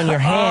gloves on your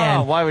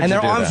hand. Why would and you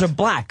their do arms that? are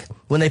black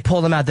when they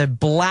pull them out. They're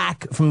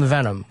black from the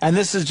venom. And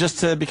this is just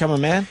to become a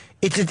man?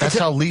 That's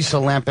how Lisa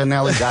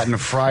Lampanelli got in the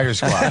Friars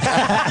Club.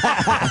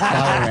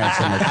 Fire ants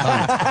in the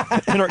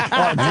cunt. In her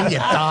And then you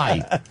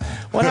die.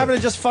 What happened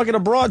to just fucking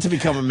abroad to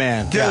become a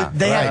man? Dude,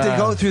 they have to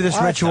go through this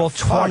What ritual the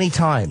fuck? 20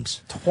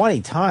 times.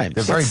 20 times.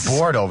 They're very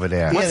bored over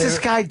there. What's this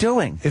guy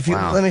doing? If you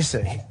let me see.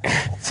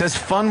 It says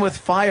fun with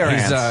fire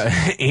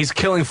ants. He's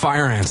killing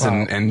fire ants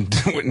and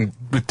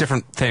with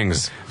different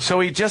things. So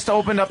he just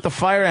opened up the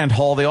fire ant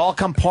hole. They all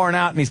come pouring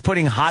out, and he's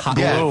putting hot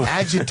glue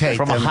agitate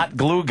from them. a hot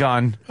glue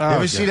gun. You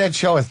ever see that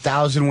show,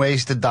 1,000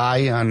 Ways to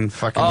Die, on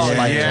fucking Oh,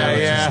 Spike yeah, Channel?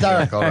 It's yeah.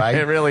 hysterical, right?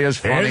 It really is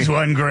funny. There's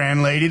one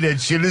grand lady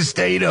that should have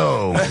stayed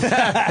home.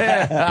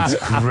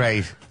 It's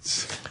great.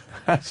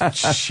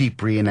 It's cheap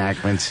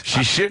reenactments.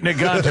 She shouldn't have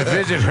gone to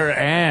visit her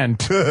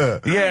aunt.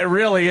 Yeah, it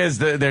really is.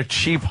 They're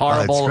cheap,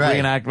 horrible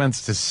reenactments.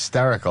 It's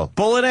hysterical.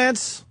 Bullet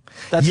ants?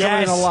 That's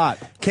coming in a lot.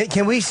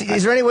 Can we see?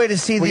 Is there any way to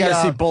see We the?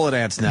 got to see bullet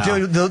ants now.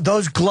 Dude,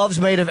 those gloves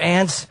made of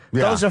ants.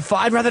 Yeah. Those are.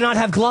 I'd rather not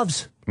have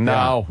gloves.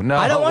 No.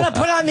 I don't want to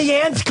put on the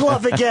ant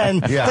glove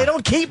again. Yeah. They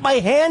don't keep my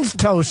hands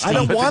toasty. I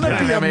don't want to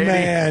be a M80.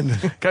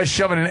 man. Guy's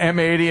shoving an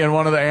M80 in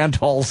one of the ant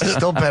holes.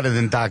 Still better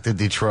than Dr.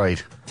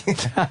 Detroit.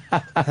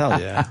 Hell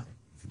yeah.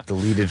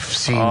 Deleted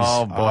scenes.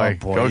 Oh, boy.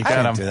 Go you get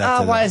can't him. do that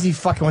to Why them. is he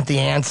fucking with the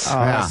ants? Oh,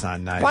 that's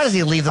not nice. Why does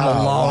he leave them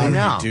alone?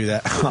 Why would you do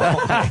that?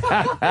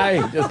 Hey,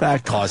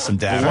 that caused some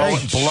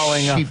damage.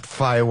 Blowing up. Cheap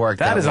firework.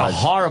 That is a was.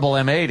 horrible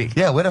M80.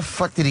 Yeah, where the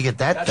fuck did he get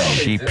that thing?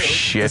 Cheap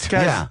shit.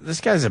 This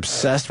guy's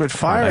obsessed with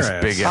fire Nice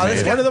ants. big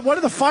M80. What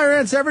do the fire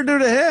ants ever do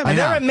to him? I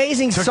know. They're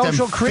amazing Took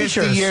social them 50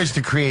 creatures. years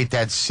to create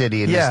that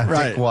city, and Yeah. this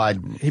Right.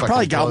 dickwad He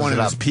probably got one in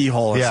his up. pee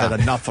hole and Yeah. said,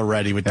 enough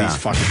already with these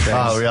fucking things.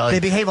 Oh, really? They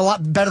behave a lot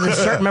better than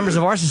certain members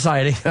of our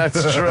society.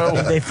 That's true.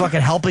 They fucking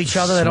help each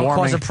other. They don't cause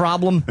Swarming. a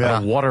problem.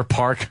 At a water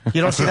park.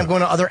 You don't see them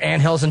going to other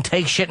anthills and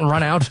take shit and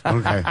run out.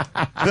 Okay.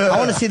 I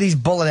want to see these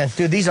bullet ants.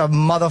 Dude, these are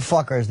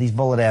motherfuckers, these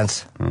bullet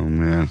ants. Oh,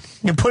 man.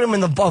 You put them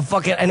in the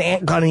fucking an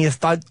ant gun and you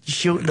start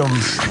shooting them.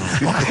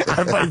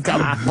 Everybody's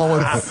got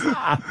bullets.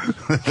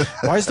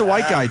 Why is the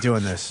white guy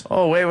doing this?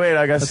 Oh, wait.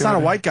 I got. That's not a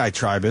white guy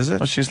tribe, is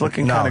it? Oh, she's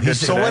looking kind of good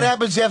So today. what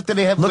happens after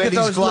they have Look wear at these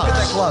those. gloves? Look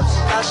at the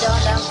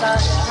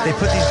gloves. They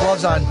put these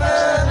gloves on.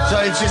 So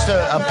it's just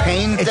a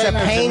pain It's thing?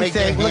 a or does it pain make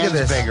thing. their Look at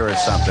hands this. bigger or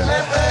something? Look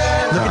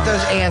at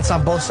those ants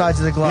on both sides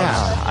of the gloves.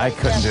 Yeah, I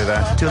couldn't do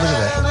that. Dude, look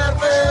at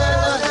that.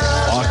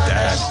 Fuck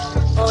that.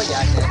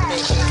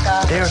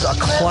 There's a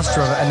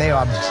cluster of it, and they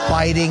are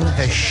biting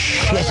the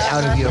shit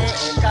out of you.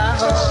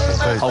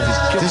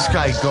 This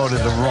guy go to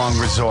the wrong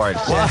resort.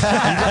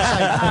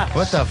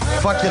 What the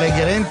fuck did I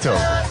get into?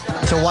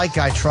 It's a white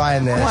guy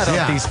trying this. Why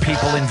don't these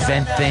people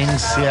invent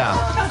things? Yeah.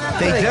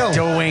 They do.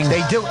 Doing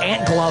They do.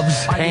 Ant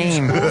gloves.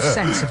 pain. I lose all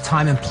sense of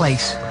time and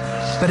place.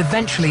 But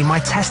eventually my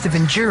test of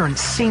endurance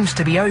seems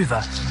to be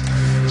over.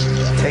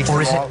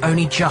 Or is it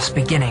only just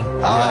beginning?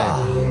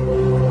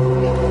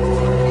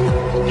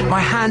 My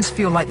hands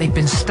feel like they've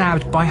been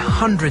stabbed by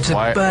hundreds of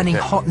burning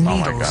hot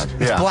needles.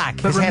 It's black.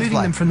 But removing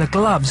them from the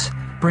gloves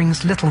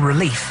brings little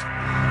relief.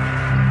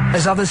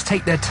 As others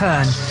take their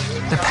turn,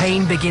 the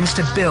pain begins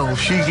to build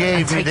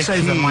and takes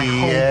over my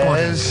whole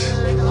body.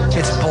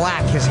 It's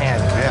black, his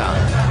hand. Yeah.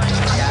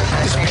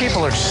 These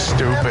people are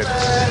stupid.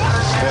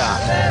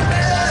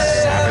 Yeah.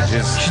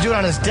 Savages. You should do it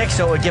on his dick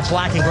so it would get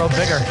black and grow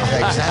bigger.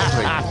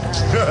 Exactly.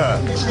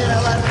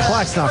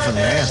 Black's not from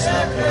the ants,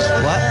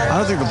 though. What? I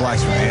don't think the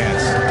black's from the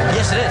ants.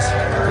 Yes, it is.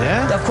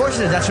 Yeah? Of course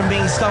it is. That's from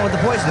being stung with the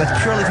poison.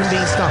 That's purely from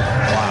being stung.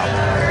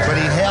 Wow. But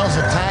he hails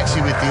a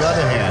taxi with the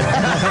other hand.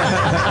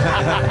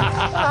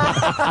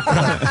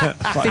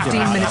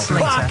 15 minutes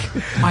later,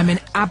 I'm in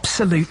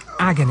absolute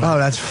agony. Oh,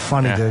 that's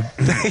funny, dude.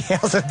 He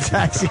hails a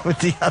taxi with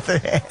the other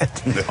hand.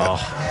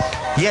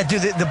 Yeah,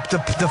 dude,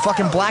 the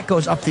fucking black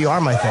goes up the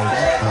arm, I think.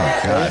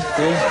 Oh, God.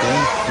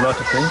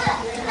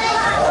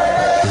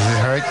 Does it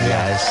hurt?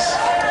 Yes.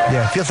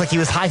 Yeah, it feels like he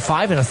was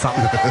high-fiving or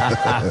something.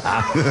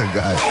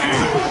 God.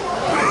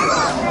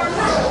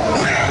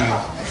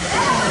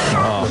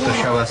 Dr.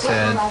 Shawa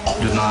said,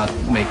 do not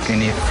make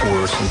any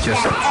force,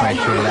 just try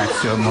to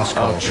relax your muscles.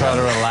 Oh, try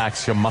to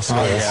relax your muscles.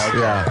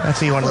 Yeah. That's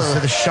what you want to say,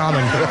 the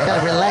shaman.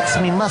 Gotta relax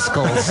me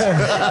muscles.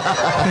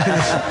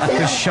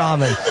 The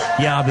shaman.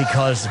 Yeah,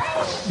 because...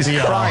 He's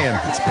crying.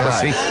 It's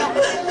pussy.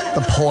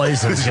 The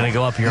poison's gonna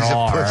go up your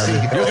arm.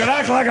 You can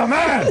act like a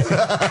man.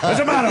 What's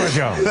the matter with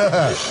you?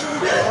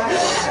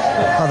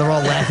 Oh, they're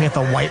all laughing at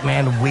the white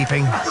man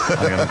weeping.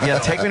 Yeah,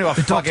 take me to a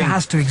The doctor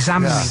has to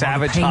examine me while the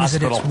savage pain is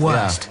at hospital. its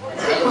worst.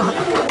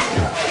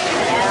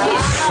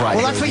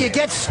 Well, that's what you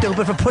get,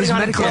 stupid, for putting His on a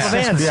medical glove of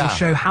ants. assessments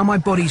will show how my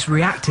body's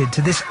reacted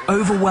to this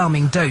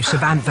overwhelming dose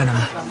of ant venom.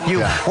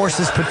 You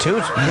horse's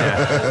patoot.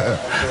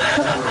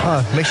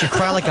 Makes you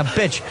cry like a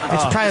bitch.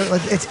 It's probably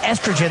it's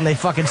estrogen they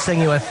fucking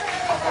sting you with.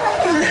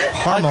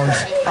 Hormones.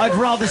 I'd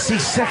rather see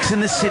Sex in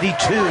the City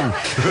too.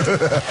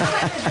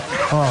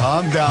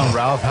 Calm down,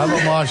 Ralph. Have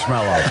a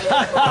marshmallow.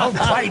 Don't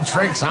play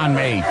tricks on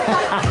me.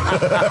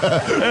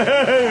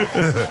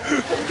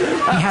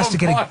 He has to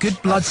get a good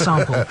blood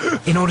sample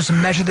in order to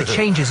measure the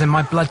changes in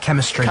my blood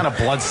chemistry. What kind of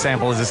blood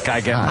sample is this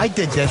guy getting? I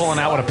did this. Pulling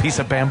out with a piece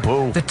of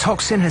bamboo. The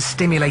toxin has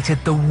stimulated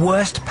the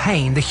worst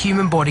pain the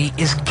human body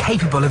is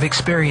capable of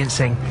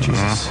experiencing.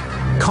 Jesus.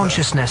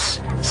 Consciousness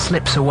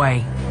slips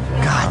away.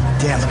 God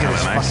damn, look at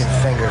his fucking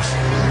fingers.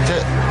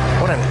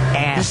 What an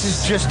ass. This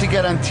is just to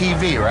get on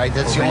TV, right?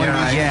 That's the only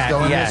reason he's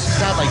doing this.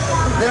 It's not like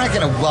they're not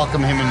going to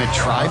welcome him in the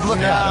tribe. Look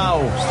at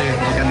him. Steve,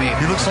 look at me.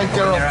 He looks like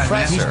their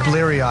oppressor. He's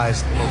bleary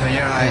eyes. Open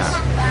your eyes.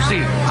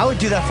 Steve. I would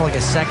do that for like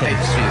a second. Hey,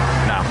 Steve.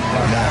 No.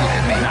 Look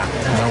at me.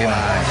 Look in my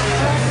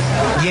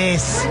eyes.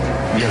 Yes.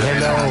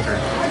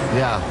 Hello.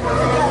 Yeah.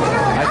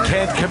 I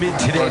can't come in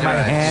today. My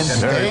hands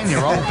Stay in hurt.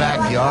 your own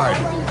backyard.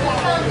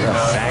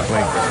 Exactly.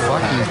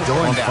 What are you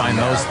doing Don't down find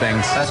there? those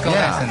things. Let's go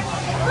dancing.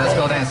 Let's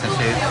go dancing,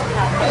 Steve.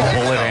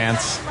 Bullet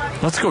ants.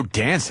 Let's go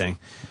dancing.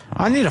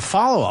 I need a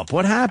follow-up.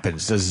 What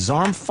happens? Does his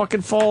arm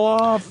fucking fall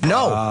off?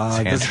 No.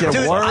 Does it get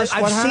Dude, worse?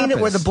 I've What seen it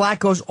where the happens? black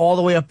goes all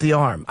the way up the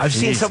arm. I've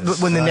seen Jesus.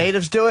 some when the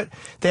natives do it.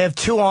 They have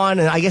two on,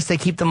 and I guess they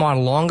keep them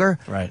on longer.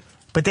 Right.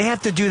 But they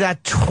have to do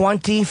that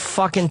 20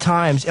 fucking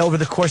times over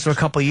the course of a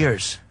couple of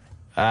years.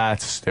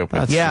 That's stupid.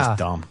 That's Yeah. just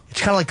dumb.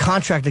 It's kind of like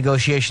contract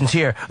negotiations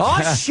here. Oh,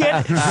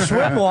 shit!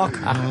 Swim walk.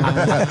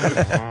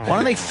 Why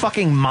don't they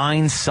fucking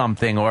mine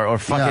something or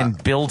fucking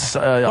build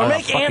Or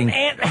make ant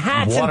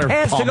hats and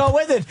pants to go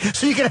with it,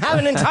 so you can have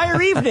an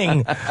entire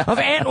evening of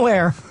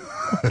antwear.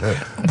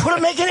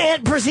 Make an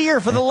ant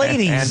brassiere for the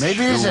ladies. Maybe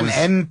there's an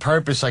end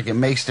purpose, like it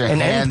makes their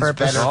hands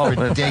better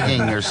for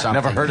digging or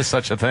something. Never heard of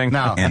such a thing.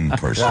 No. In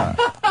person.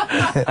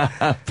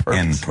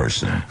 In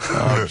person.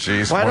 Oh,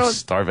 jeez. Why More don't-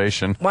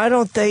 starvation. Why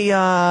don't they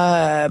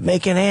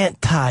make an ant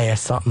tie or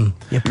something?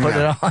 You put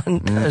it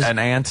on. An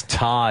ant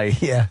tie.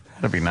 Yeah.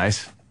 That'd be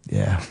nice.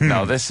 Yeah.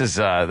 No, this is...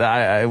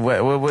 why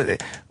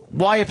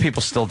are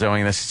people still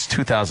doing this? It's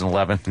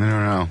 2011. I don't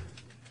know.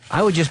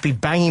 I would just be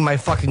banging my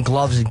fucking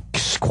gloves and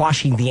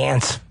squashing the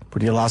ants.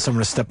 Would you allow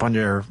someone to step on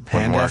your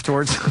hand work.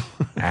 afterwards?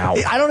 Ow.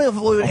 I don't know if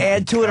it would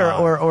add to it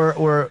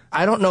or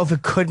I don't know if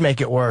it could make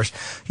it worse.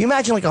 You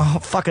imagine like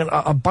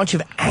a bunch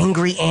of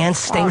angry ants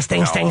sting.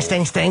 Stink.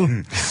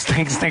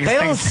 They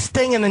don't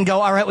sting and then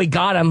go, all right, we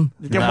got him.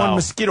 You get one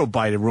mosquito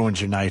bite, it ruins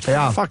your night.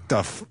 Yeah. Fuck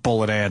the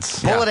bullet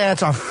ants. Bullet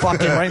ants are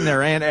fucking Right in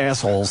their ant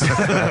assholes.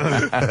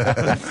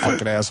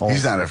 Fucking assholes.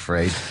 He's not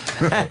afraid.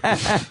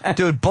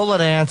 Dude,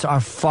 bullet ants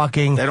are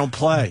fucking They don't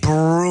play.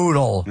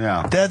 brutal.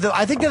 Yeah.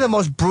 I think they're the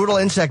most brutal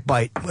insect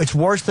bite. It's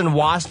worse than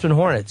wasps and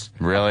hornets.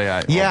 Really?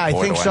 Yeah, I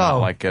boy, think do so. I not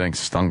like getting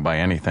stung by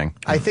anything.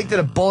 I think that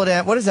a bullet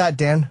ant. What is that,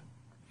 Dan?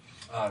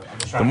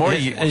 The more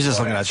he's just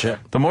looking at shit.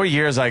 The more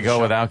years I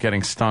go without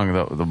getting stung,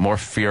 the more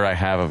fear I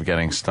have of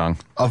getting stung.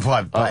 Of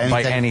what? By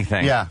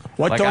anything. Yeah.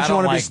 What don't you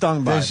want to be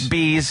stung by?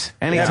 Bees.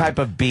 Any type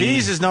of bee.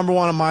 Bees is number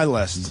one on my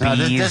list. No,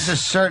 there's a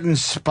certain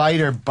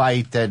spider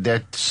bite that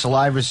their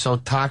saliva is so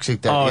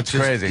toxic that it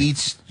just crazy.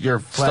 eats your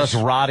flesh.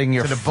 Starts rotting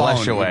your to the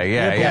flesh bone. away.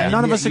 Yeah.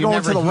 None of us are You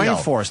going to never the heal.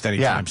 rainforest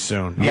anytime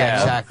soon. Yeah,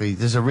 exactly.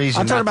 There's a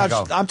reason. I'm talking not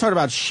about. to go. I'm talking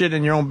about shit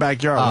in your own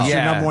backyard. What's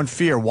your number one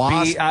fear?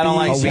 Wasps. I don't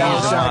like bees and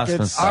wasps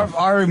and stuff.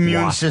 Our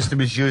immune system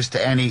is used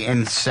to any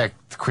insect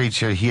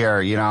creature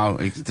here. You know,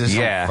 there's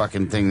no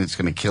fucking thing that's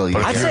going to kill you.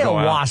 I'd say a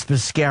wasp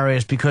is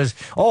scariest because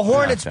a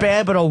hornet's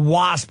bad, but a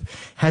wasp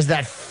has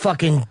that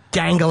fucking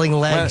dangling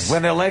legs.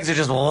 When their legs are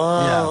just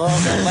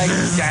their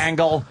legs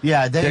dangle.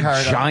 Yeah, they're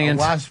hurt. Giant.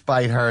 A wasp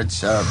bite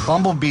hurts.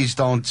 Bumblebees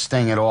don't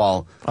sting at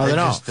all. They're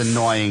just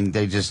annoying.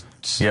 They just.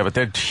 Yeah, but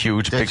they're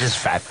huge, big, just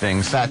fat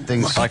things. Fat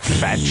things. Like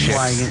fat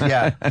chicks.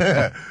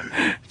 Yeah.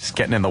 Just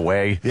getting in the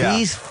way. Yeah.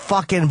 These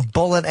fucking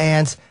bullet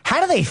ants. How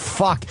do they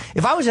fuck?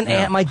 If I was an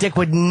ant, my dick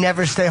would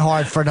never stay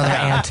hard for another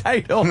ant. I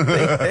don't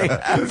think they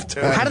have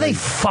to. How do they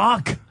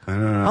fuck?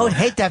 I would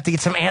hate to have to get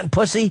some ant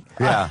pussy.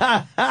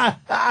 Yeah.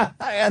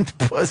 Ant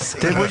pussy.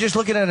 We're just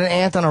looking at an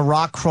ant on a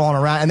rock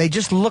crawling around, and they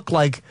just look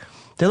like...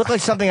 They look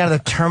like something out of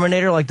the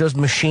Terminator, like those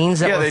machines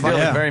that were they do fucking...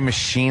 look very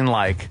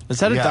machine-like. Is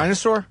that a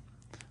dinosaur?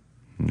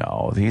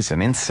 No, he's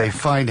an insect. They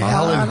find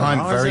Helen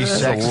Hunt very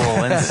sexy. A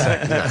little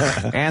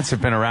insect. Ants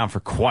have been around for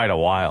quite a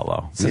while,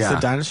 though. Since the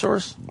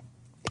dinosaurs?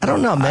 I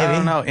don't know, maybe. I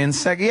don't know.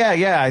 Insect?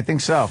 Yeah, I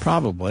think so.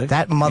 Probably.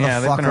 That motherfucker... Yeah,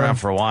 they've been around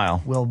for a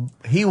while.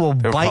 He will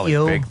They're bite probably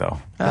you. big,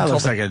 though. That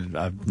looks like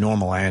a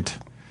normal ant.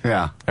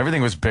 Yeah.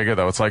 Everything was bigger,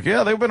 though. It's like,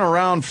 they've been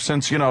around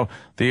since,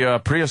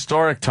 the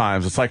prehistoric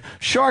times. It's like,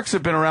 sharks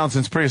have been around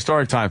since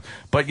prehistoric times.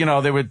 But,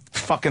 they were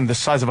fucking the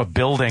size of a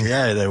building.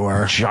 Yeah, they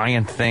were.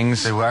 Giant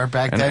things. They were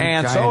back and then?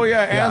 Ants. Giant? Oh,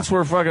 yeah, ants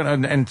were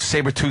fucking... And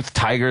saber-toothed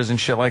tigers and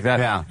shit like that.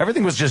 Yeah.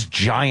 Everything was just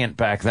giant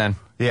back then.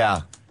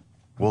 Yeah.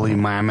 Woolly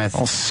mammoth.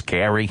 All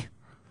scary.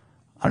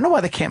 I don't know why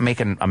they can't make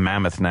a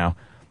mammoth now.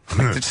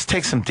 Like, just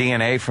take some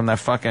DNA from that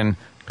fucking...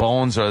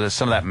 bones or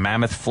some of that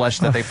mammoth flesh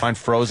that they find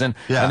frozen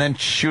and then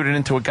shoot it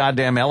into a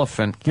goddamn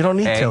elephant. You don't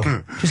need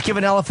to. Just give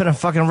an elephant a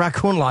fucking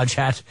raccoon lodge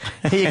hat.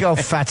 Here you go,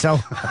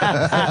 fatso.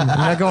 You're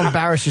not going to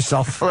embarrass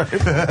yourself.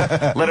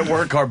 Let it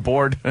work, our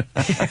board.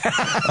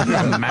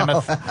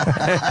 Mammoth.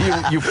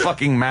 you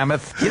fucking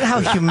mammoth. You know how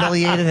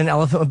humiliated an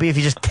elephant would be if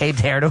you just taped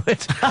hair to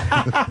it?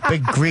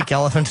 Big Greek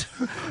elephant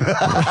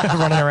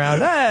running around.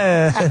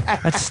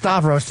 That's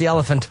Stavros, the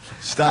elephant.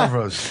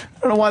 Stavros.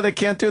 I don't know why they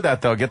can't do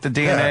that, though. Get the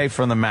DNA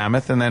from the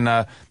mammoth and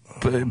then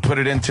put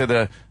it into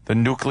the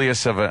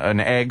nucleus of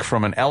an egg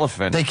from an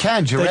elephant. They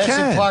can.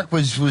 Jurassic Park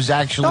was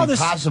actually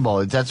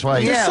possible. That's why.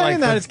 You're saying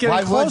that it's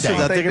getting closer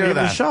that they're going to give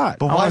it a shot.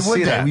 But why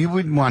would they? We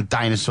wouldn't want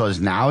dinosaurs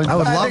now. I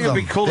would love them. It'd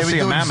be cool They to would see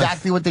a do mammoth.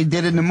 exactly what they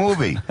did in the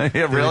movie.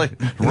 Yeah, really?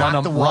 Run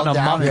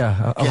amok.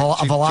 Yeah, a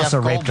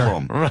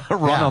velociraptor.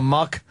 Run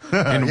amok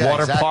in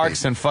water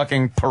parks and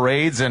fucking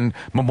parades and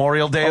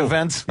Memorial Day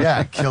events.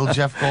 Yeah, kill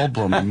Jeff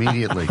Goldblum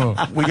immediately.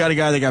 We got a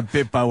guy that got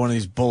bit by one of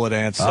these bullet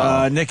ants.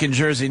 Nick in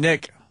Jersey.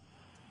 Nick.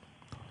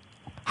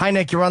 Hi,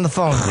 Nick. You're on the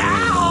phone.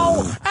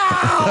 Ow!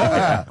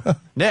 Ow!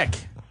 Nick.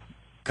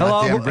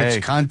 Hello. Goddamn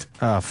rich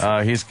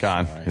cunt. He's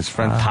gone. His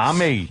friend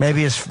Tommy.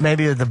 Maybe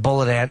the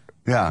bullet ant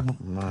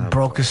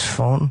broke his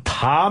phone.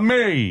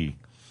 Tommy.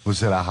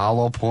 Was it a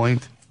hollow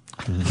point?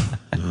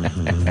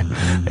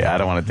 Yeah, I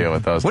don't want to deal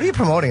with those. What are you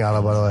promoting,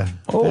 Otto, by the way?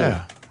 Oh.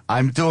 Yeah.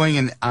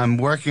 I'm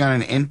working on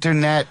an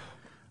internet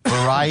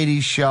variety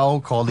show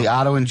called the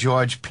Otto and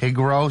George Pig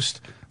Roast.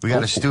 We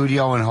got a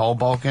studio in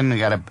Hoboken. We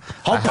got a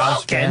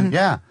house band.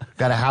 Yeah.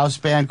 Got a house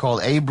band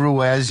called Abe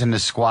Ruiz and the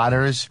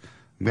Squatters.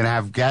 I'm going to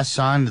have guests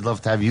on. I'd love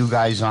to have you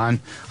guys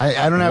on.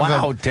 I don't have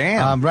Wow,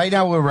 damn. Right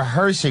now we're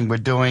rehearsing. We're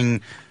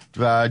doing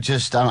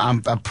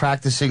I'm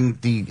practicing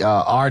the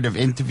art of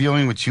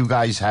interviewing, which you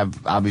guys have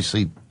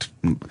obviously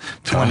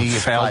 20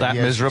 failed at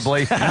years.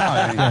 miserably.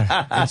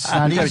 No, it's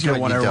not easy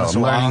what you do.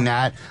 I'm learning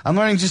that. I'm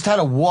learning just how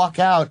to walk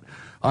out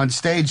on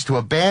stage to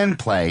a band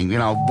playing.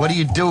 What do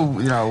you do?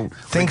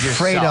 Think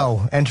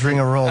Fredo entering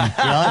a room. In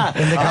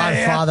The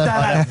Godfather.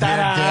 I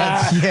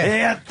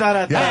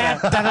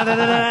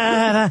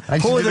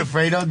should do the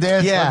Fredo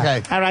dance? Yeah.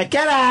 Okay. All right,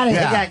 get out of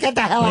here. Yeah. Get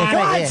the hell out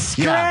of here.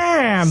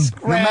 Scram.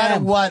 No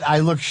matter what, I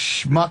look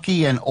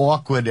schmucky and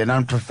awkward and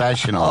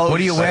unprofessional. What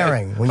are you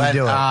wearing when you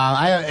do it?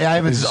 I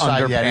haven't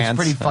decided yet. It's underpants.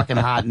 pretty fucking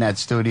hot in that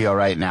studio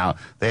right now.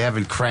 They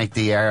haven't cranked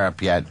the air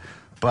up yet.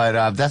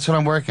 But that's what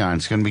I'm working on.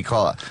 It's going to be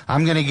called...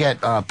 I'm going to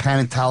get Penn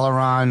and Teller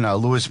on,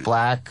 Lewis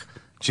Black.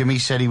 Jimmy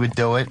said he would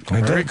do it.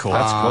 Very cool.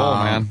 That's cool,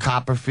 man.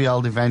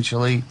 Copperfield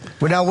eventually.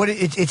 Well, now,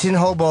 it's in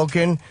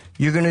Hoboken.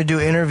 You're going to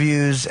do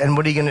interviews, and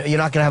what are you going to... You're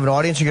not going to have an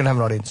audience? You're going to have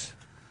an audience?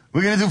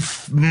 We're going to do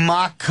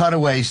mock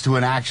cutaways to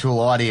an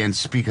actual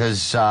audience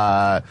because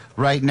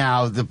right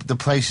now the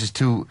place is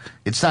too...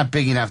 It's not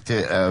big enough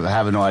to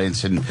have an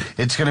audience, and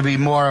it's going to be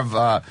more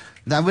of...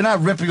 Now, we're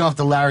not ripping off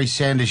the Larry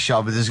Sanders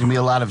Show, but there's going to be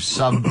a lot of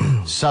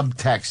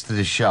subtext to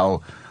the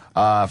show.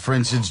 For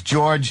instance,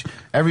 George,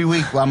 every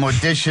week I'm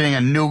auditioning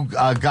a new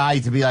guy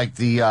to be like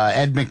the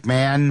Ed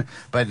McMahon,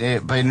 but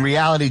in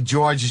reality,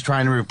 George is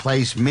trying to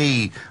replace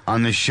me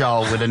on the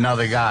show with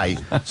another guy.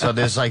 So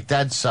there's like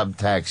that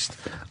subtext.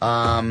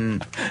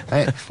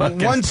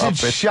 Once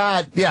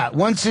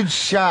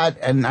it's shot,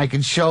 and I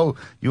can show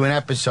you an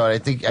episode, I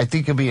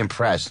think you'll be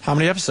impressed. How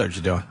many episodes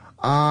you doing?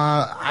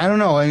 I don't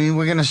know. I mean,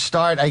 we're going to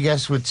start, I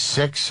guess, with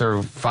 6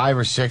 or 5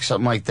 or 6,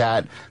 something like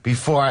that,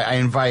 before I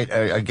invite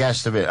a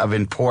guest of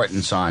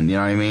importance on. You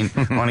know what I mean?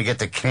 I want to get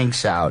the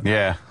kinks out.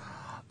 Yeah.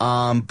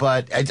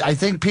 But I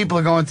think people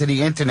are going to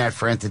the internet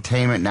for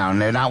entertainment now, and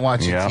they're not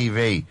watching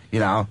TV. You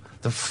know?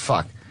 The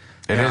fuck.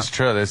 It is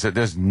true.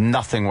 There's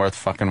nothing worth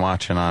fucking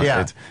watching on. Yeah.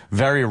 It's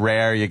very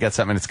rare you get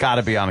something. It's got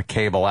to be on a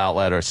cable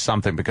outlet or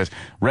something because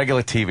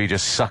regular TV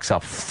just sucks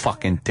up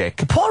fucking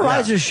dick. Paul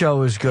Reiser's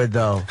show is good,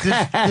 though. This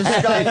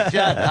guy,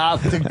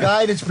 the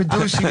guy that's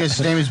producing this,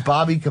 his name is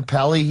Bobby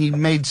Capelli. He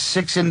made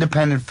 6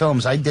 independent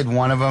films. I did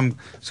one of them.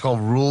 It's called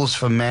Rules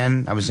for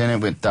Men. I was in it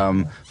with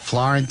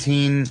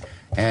Florentine.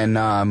 And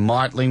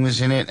Martling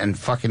was in it, and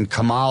fucking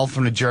Kamal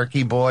from the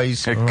Jerky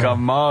Boys.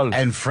 Kamal.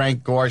 And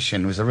Frank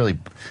Gorshin.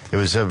 It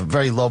was a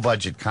very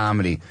low-budget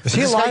comedy. Is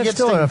he alive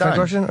still, Frank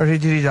Gorshin, or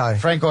did he die?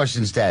 Frank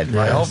Gorshin's dead.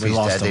 Yeah, I hope he's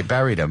dead. They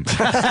buried him. But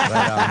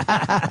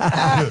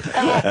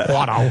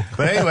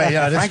anyway,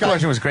 this Frank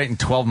Gorshin was great in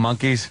 12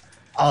 Monkeys.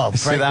 Oh,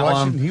 Frank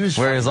Gorshin? He was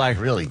where he's like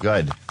really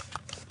good.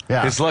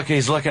 Yeah. He's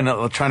looking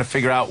at trying to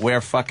figure out where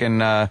fucking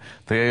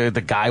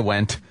the guy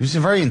went. He was a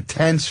very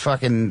intense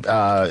fucking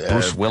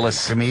Bruce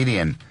Willis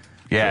comedian.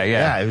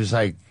 Yeah. It was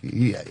like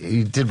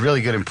he did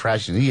really good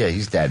impressions. Yeah,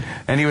 he's dead.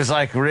 And he was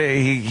like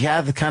he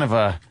had the kind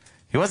of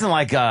he wasn't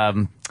like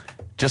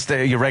just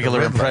your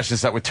regular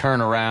impressions that would turn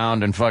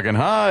around and fucking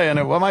hi, and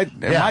it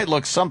might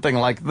look something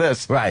like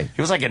this. Right. He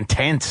was like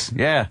intense.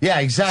 Yeah. Yeah,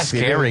 exactly.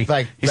 Scary.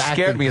 Like he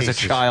scared me as a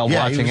child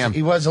watching him.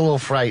 He was a little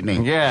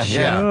frightening. Yeah.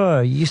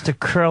 Sure. You used to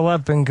curl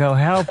up and go,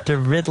 help, the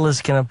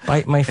Riddler's going to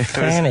bite my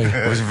fanny.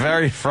 It was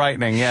very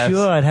frightening, yes.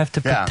 Sure, I'd have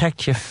to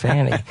protect your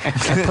fanny.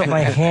 I'd put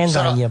my hand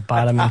on your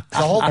bottom and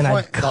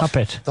I'd cup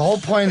it. The whole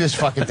point of this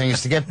fucking thing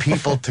is to get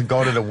people to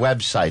go to the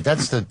website.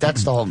 That's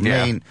the whole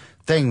main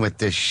thing with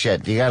this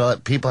shit. You gotta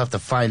let people have to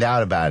find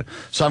out about it.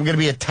 So I'm gonna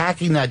be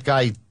attacking that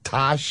guy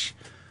Tosh,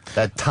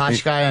 that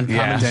Tosh guy on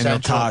Comedy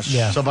Central. Tosh.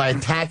 Yeah. So by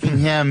attacking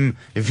him,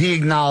 if he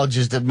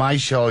acknowledges that my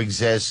show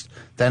exists,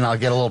 then I'll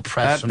get a little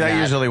press from that.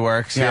 That usually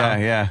works.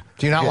 Yeah.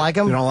 Do you not like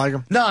him? You don't like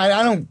him? No,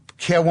 I don't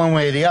care one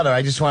way or the other.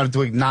 I just wanted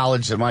to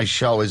acknowledge that my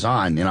show is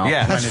on. You know,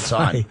 Yeah, when that's it's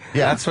funny. on.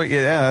 Yeah,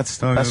 that's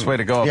the best way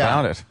to go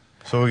about it.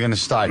 So we're gonna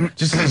start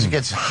just as it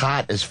gets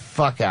hot as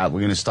fuck out.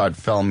 We're gonna start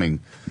filming.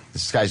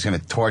 This guy's going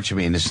to torture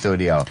me in the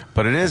studio.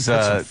 But it is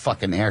Put some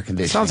fucking air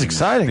conditioning. Sounds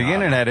exciting. The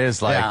internet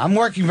is like... Yeah, I'm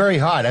working very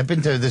hard. I've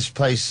been to this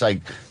place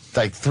like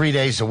 3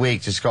 days a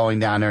week, just going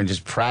down there and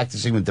just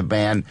practicing with the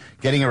band,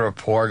 getting a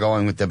rapport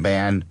going with the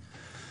band.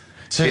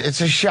 It's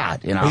a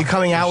shot, you know. Are you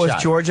coming out with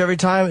George every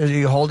time? Are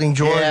you holding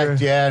George?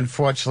 Yeah,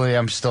 unfortunately,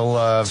 I'm still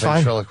a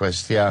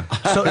ventriloquist, yeah.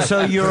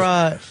 So you're...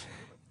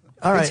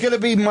 All right. It's going to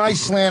be my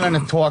slant on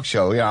a talk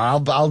show. You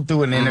know, I'll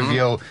do an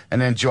interview,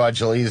 and then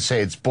George will either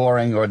say it's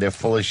boring or they're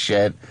full of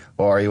shit,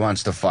 or he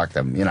wants to fuck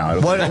them. You know.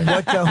 Who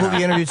have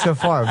you interviewed so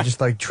far? Just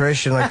like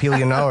Trish and like people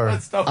you know, or?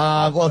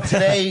 Well,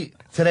 today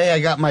I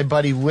got my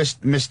buddy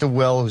Mr.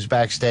 Will, who's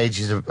backstage.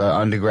 He's an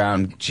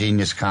underground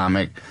genius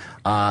comic.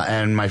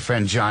 And my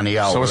friend Johnny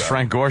L. So is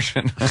Frank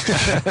Gorshin.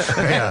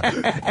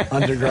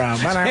 Underground.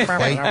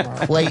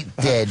 Plate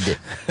dead.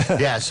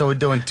 Yeah, so we're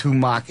doing 2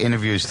 mock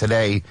interviews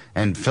today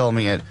and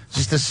filming it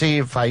just to see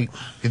if I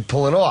could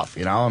pull it off.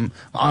 You know,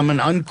 I'm an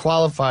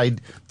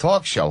unqualified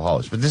talk show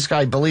host, but this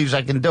guy believes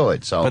I can do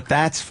it. So, but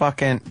that's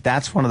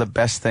one of the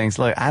best things.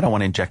 Look, I don't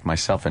want to inject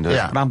myself into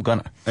this, but I'm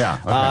gonna.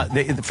 Yeah.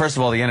 Okay. First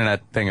of all, the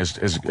internet thing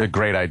is a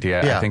great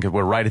idea. Yeah. I think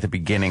we're right at the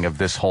beginning of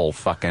this whole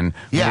fucking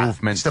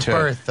movement it's the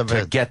birth of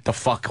to get the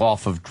fuck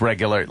off of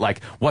regular,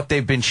 like what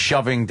they've been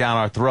shoving down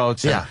our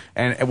throats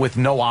and with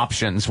no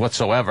options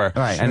whatsoever.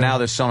 Right. And now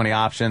there's so many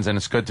options, and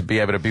it's good to be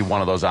able to be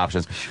one of those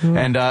options. Sure.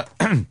 And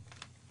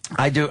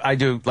I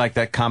do like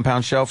that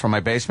compound show from my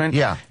basement.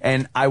 Yeah.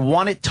 And I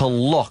want it to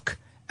look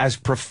as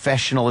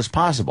professional as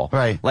possible.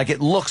 Right. Like it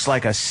looks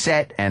like a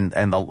set and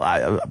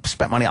I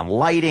spent money on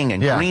lighting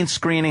and green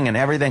screening and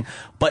everything,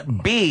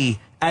 but be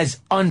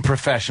as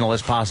unprofessional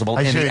as possible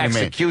in the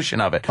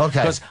execution of it. Okay.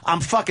 Because I'm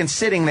fucking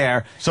sitting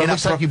there so in it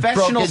looks a like you broke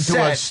professional into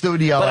set, a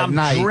studio but at I'm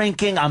night.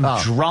 drinking,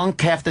 I'm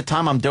drunk half the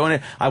time I'm doing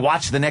it. I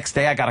watch the next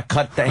day, I got to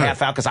cut the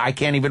half out because I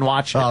can't even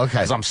watch it. Oh, okay.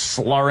 Because I'm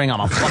slurring,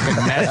 I'm a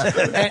fucking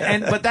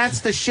mess. But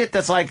that's the shit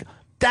that's like,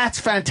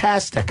 that's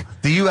fantastic.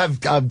 Do you have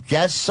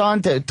guests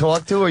on to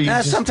talk to, or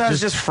you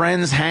sometimes just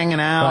friends hanging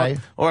out, right.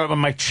 Or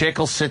my chick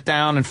will sit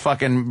down and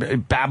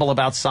fucking babble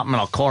about something, and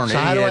I'll call her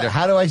an idiot.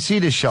 How do I see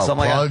the show?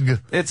 Plug.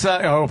 It's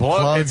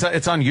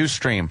on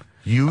Ustream.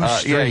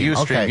 Ustream. Yeah,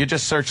 Ustream. Okay. You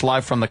just search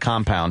live from the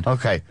compound.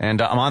 Okay.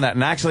 And I'm on that.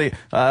 And actually,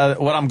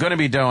 what I'm going to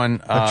be doing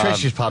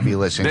Trish is probably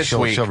listening. this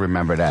week. She'll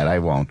remember that. I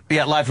won't.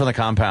 Yeah, live from the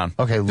compound.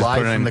 Okay, Just live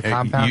put it from in, the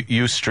compound?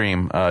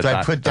 Ustream. Do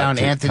I put down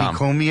Anthony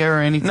Cumia or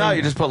anything? No,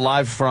 you just put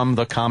live from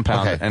the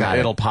compound, Okay, and got it.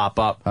 it'll pop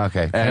up.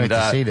 Okay, and can't wait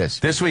to see this.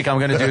 This week I'm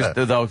going to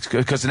do though,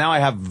 because now I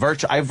have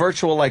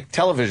virtual like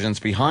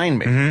televisions behind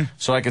me, Mm-hmm.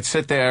 so I could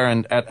sit there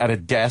and at a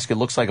desk. It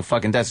looks like a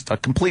fucking desk, a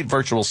complete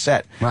virtual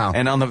set. Wow.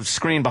 And on the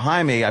screen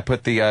behind me, I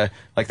put the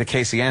like the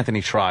Casey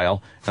Anthony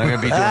trial, and I'm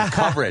going to be doing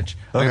coverage.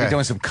 I'm going to Okay. be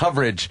doing some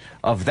coverage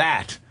of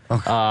that.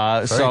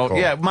 Very So cool.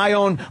 yeah, my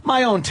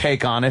own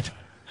take on it.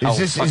 How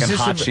fucking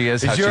hot she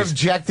is. How Is your she's-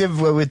 objective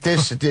with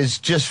this is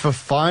just for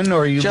fun,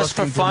 or are you just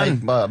for looking fun,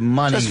 to make,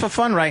 money? Just for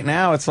fun right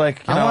now. It's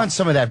like I want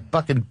some of that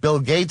fucking Bill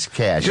Gates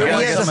cash. Dude, I he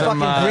wanna has get a some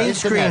fucking green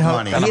screen. internet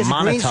money. He has a green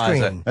monetize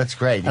screen. it. That's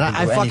great. You And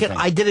can do anything.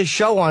 I did a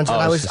show once, and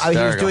Oh, he was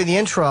hysterical. doing the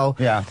intro.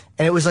 Yeah.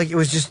 And it was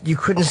just you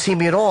couldn't see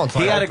me at all.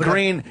 Until He I had a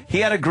opened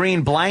up.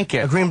 green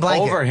blanket,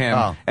 over him,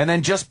 Oh. and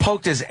then just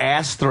poked his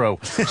ass through.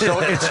 So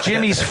it's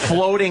Jimmy's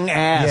floating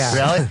ass.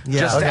 Yeah. Really? Yeah.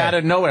 Just Okay. out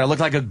of nowhere. It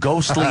looked like a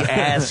ghostly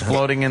ass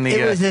floating in the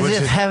It was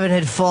as if heaven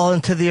had fallen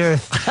to the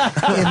earth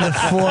in the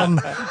form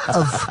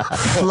of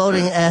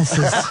floating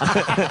asses.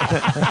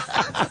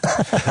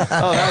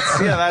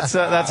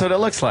 that's what it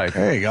looks like.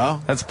 There you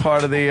go. That's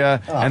part of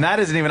the and that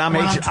isn't even I'm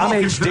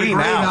HD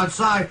now.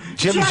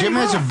 Jim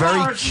has a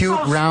very cute,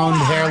 round,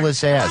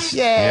 hairless ass.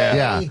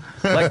 Yeah.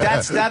 Like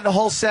that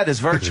whole set is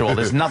virtual.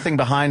 There's nothing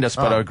behind us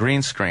but a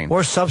green screen.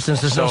 Or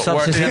substance. There's no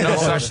substance no either.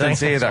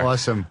 substance either. That's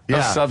awesome. No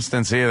Yeah.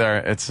 substance either.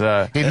 It's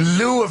in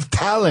lieu of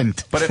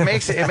talent. But it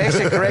makes it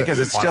great because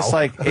it's just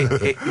like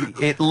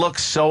it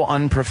looks so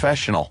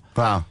unprofessional.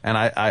 Wow. And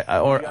you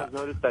guys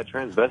noticed that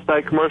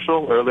transvestite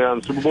commercial earlier on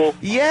the Super Bowl?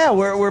 Yeah,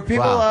 where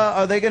people Wow.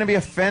 are they going to be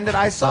offended?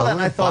 I saw that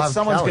and I thought Bob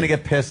someone's Kelly. going to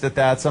get pissed at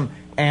that. Some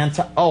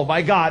Oh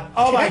my God!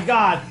 Oh my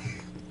God!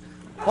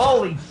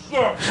 Holy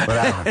shit!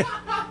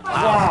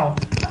 Wow!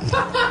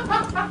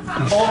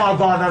 Oh my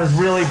God, that is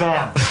really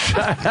bad.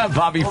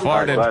 Bobby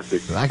farted.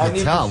 I can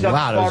tell.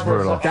 Wow, that was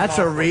brutal. That's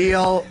a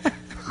real.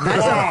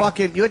 That's a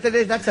fucking. You know what that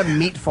is? That's a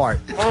meat fart.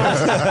 Oh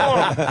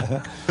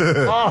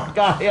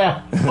God,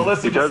 yeah.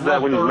 Melissa He does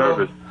that when he's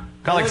nervous.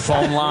 Got like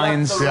phone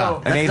lines.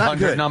 Yeah. An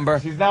 800 number.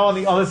 She's now on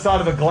the other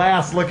side of a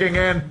glass looking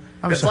in.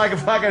 It's like a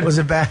fucking. Was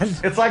it bad?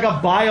 It's like a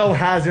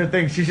biohazard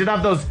thing. She should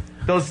have those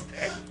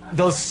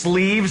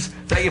sleeves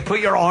that you put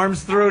your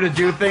arms through to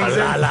do things in.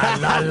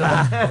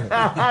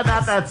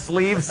 Not that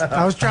sleeves.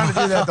 I was trying to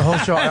do that the whole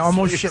show. I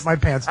almost shit my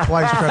pants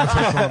twice trying to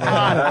push one of those.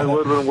 That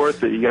would have been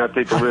worth it. You gotta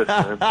take the risk,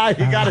 man.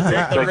 You got to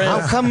take the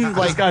risk. How come, This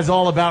like, guy's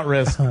all about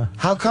risk.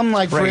 how come,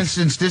 like, for Right.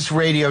 instance, this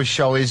radio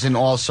show isn't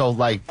also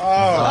like?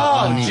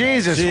 Oh,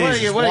 Jesus! What are why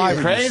you would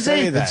you crazy?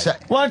 say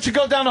that? Why don't you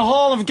go down the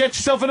hall and get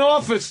yourself an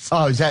office?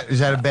 Oh, is that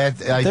a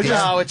bad idea?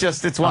 No,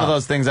 it's one of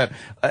those things that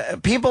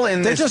people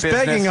in They're this just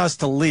business, begging us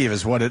to leave,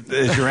 is what it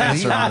is. Your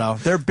answer, Otto.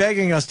 They're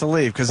begging us to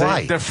leave because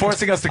They're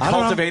forcing us to I don't know.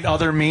 cultivate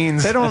other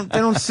means. They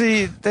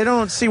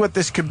don't see what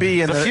this could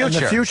be in The the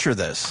future. future.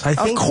 This, I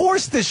think- of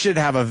course, this should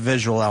have a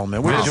visual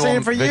element. We've been Visual- saying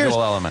it for years.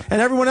 visual element.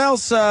 And everyone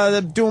else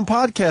that doing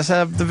podcasts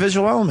have the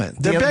visual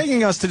element. They're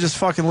begging us to just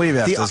fucking leave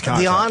after this contract.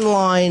 The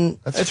online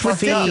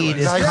feed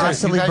is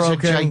constantly you guys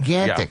broken. are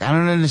gigantic. I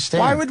don't understand.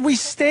 Why would we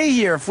stay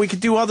here if we could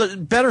do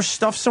better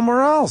stuff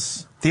somewhere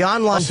else? The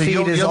online So feed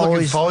you're is looking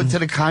always. forward to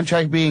the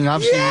contract being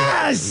up?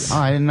 Yes! Oh,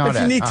 I didn't know If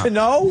that. you need Oh. to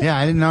know. Yeah,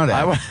 I didn't know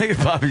that.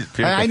 Bobby's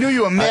I knew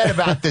you were mad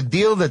about the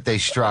deal that they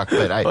struck,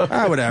 but I.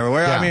 Whatever.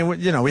 Yeah. I mean,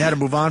 we had to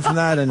move on from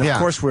that, and of Yeah.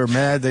 course we were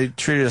mad. They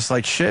treated us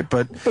like shit,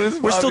 but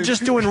we're still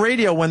just doing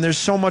radio when there's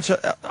so much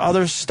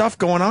other stuff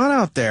going on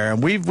out there,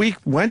 and we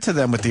went to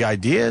them with the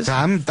ideas.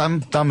 I'm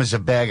dumb as a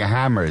bag of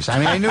hammers. I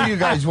mean, I knew you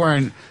guys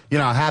weren't,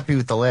 happy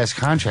with the last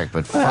contract,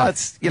 but fuck.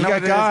 That's you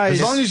got guys.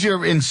 As long as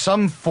you're in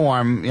some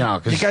form,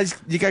 because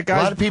you got a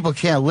guys. lot of people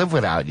can't live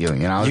without you.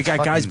 You It's got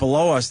guys fucking-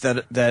 below us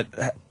that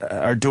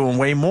are doing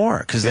way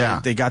more because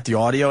they got the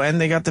audio and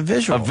they got the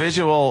visual. A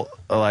visual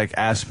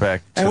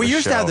aspect. And to we the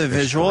used to have show the is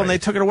visual, and they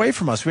great. took it away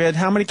from us. We had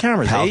how many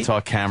cameras? Pal 8?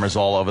 Talk cameras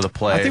all over the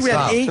place. I think we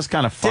had 8 Just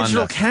kind of fun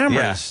digital to-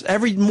 cameras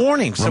every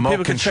morning, so Remote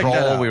people could check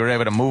control. that out. We were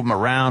able to move them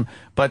around,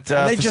 but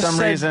they for just some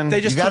said- reason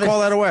they just You took gotta all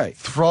that away.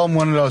 Throw him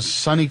one of those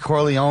Sonny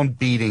Corleone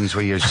beatings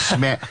where you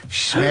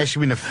smash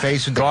him in the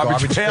face with the Garbage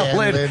garbage pail can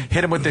lid, lid.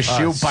 hit him with the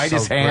shoe, bite so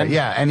his hand. great.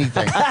 Yeah,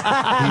 anything.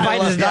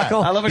 Bite his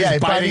knuckle. I love it. Yeah,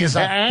 He's biting his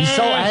hand. He's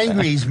so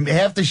angry.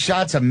 Half the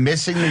shots are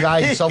missing the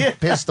guy. He's so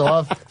pissed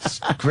off. It's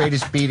the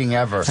greatest beating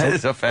ever. That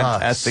is a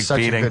fantastic such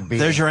beating. A good beating.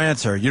 There's your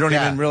answer. You don't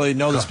even really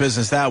know this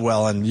business that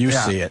well, and you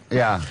Yeah, see it.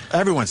 yeah.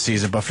 Everyone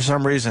sees it, but for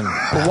some reason,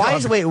 But why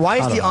is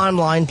the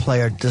online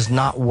player does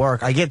not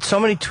work? I get so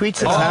many tweets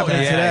that's happening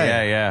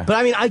today. Yeah. But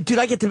I mean, I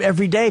get them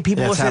every day.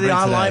 People Yeah, will it's say the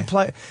happening online today.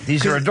 player.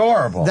 These are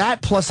adorable.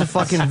 That plus a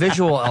fucking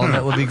visual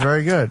element would be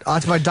very good. Oh,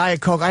 it's my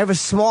Diet Coke. I have a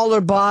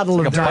smaller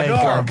bottle of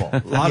Diet Coke.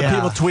 a lot of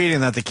people tweeting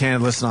that they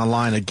can't listen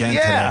online again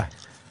today.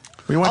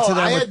 We went to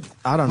them.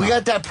 I don't know. We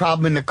got that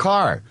problem in the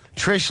car.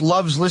 Trish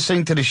loves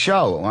listening to the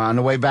show. On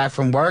the way back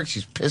from work,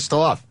 she's pissed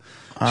off.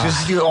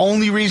 Just the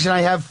only reason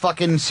I have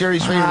fucking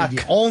serious radio,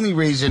 the only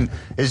reason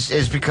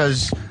is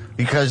because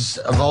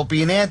of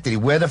Opie and Anthony.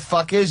 Where the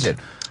fuck is it?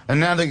 And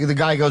now the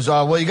guy goes,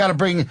 oh, well, you got to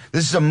bring,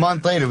 this is a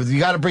month later, you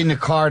got to bring the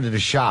car to the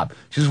shop.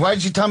 She goes, why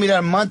didn't you tell me that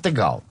a month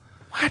ago?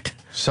 What?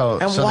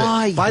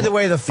 Why? By the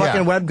way, the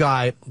fucking web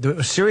guy,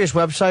 the Sirius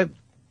website,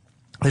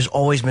 there's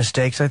always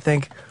mistakes, I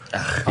think.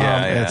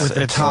 With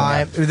the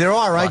time. There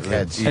are, right?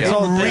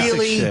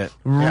 It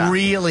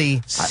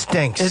really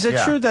stinks. Is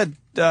it true that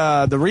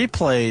the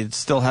replay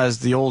still has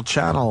the old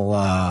channel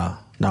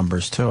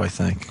numbers, too, I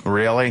think?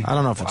 Really? I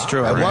don't know if it's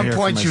true. At one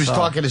point, she was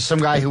talking to some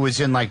guy who was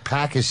in, like,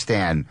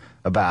 Pakistan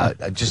about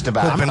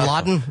Bin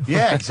Laden?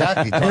 Yeah,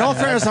 exactly. In all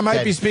fairness, I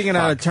might be speaking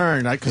out of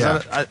turn, because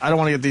I don't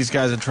want to get these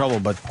guys in trouble,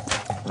 but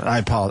I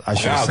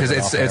apologize. No,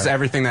 because it's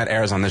everything that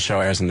airs on this show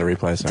airs in the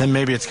replay. So. Then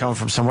maybe it's coming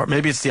from somewhere.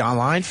 Maybe it's the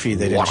online feed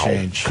they didn't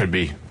change. Could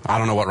be. I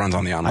don't know what runs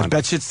on the online. I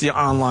bet you it's the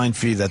online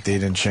feed that they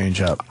didn't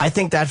change up. I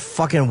think that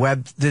fucking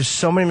web, there's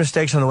so many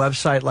mistakes on the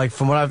website. Like,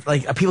 from what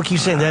I've, people keep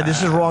saying that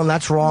this is wrong,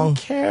 that's wrong.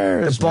 Who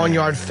cares? The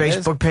Boneyard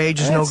Facebook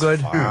page is no good.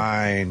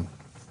 Fine.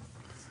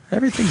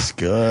 Everything's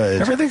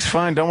good. Everything's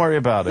fine. Don't worry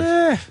about it.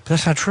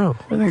 That's not true.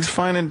 Everything's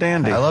fine and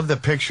dandy. I love the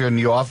picture in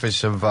the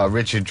office of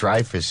Richard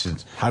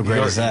Dreyfuss. How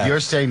great is that? You're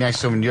standing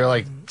next to him, and you're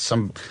like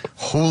some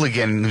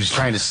hooligan who's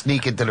trying to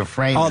sneak into the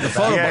frame. Oh, the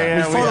photo bomb.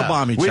 We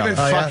photobomb each other. We've been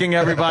fucking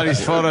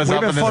everybody's photos We've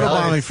up been in the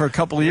photobombing for a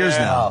couple of years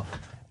now.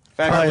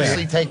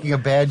 Obviously taking a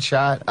bad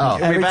shot.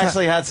 We've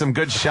actually had some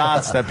good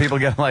shots that people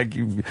get, like,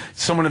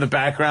 someone in the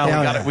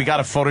background. We got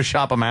to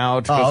Photoshop them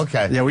out. Oh,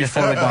 okay. Yeah, we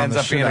photobomb ends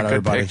the up shit being out a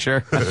of good everybody.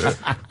 picture.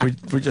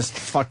 we just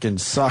fucking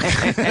suck.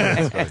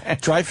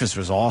 Dreyfuss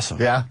was awesome.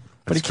 Yeah.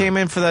 But he came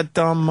in for that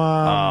dumb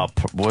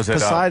was it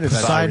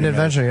Poseidon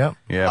Adventure, yep.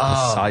 Yeah,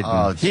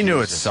 Poseidon. He knew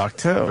it sucked,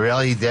 too.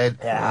 Really? He did?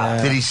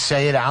 Yeah. Did he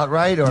say it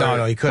outright? Or?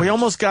 No, he couldn't. We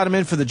almost got him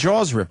in for the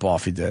Jaws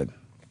ripoff he did.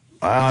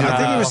 I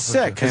think he was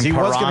sick, because he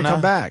was going to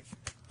come back.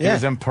 He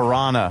was in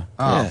Piranha.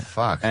 Oh,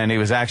 fuck. And he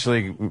was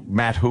actually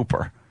Matt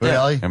Hooper.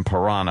 Really? In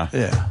Piranha.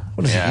 Yeah.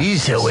 What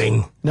is he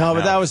doing? No,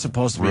 but that was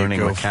supposed to be ruining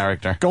a the goof.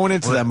 character. Going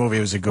into that movie, it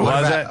was a goof.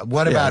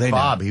 What about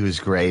Bob? He was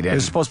great. It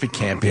was supposed to be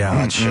campy and all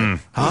that shit.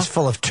 He's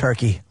full of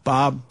turkey.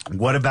 Bob.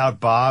 What about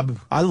Bob?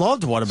 I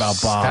loved What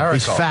About Bob.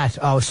 He's fat.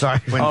 Oh, sorry.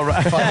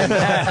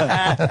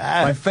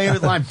 My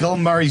favorite line, Bill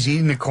Murray's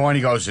eating the corn.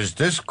 He goes, is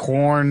this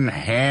corn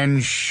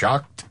hand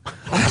shucked?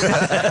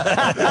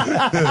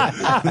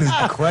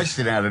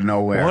 Question out of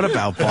nowhere. What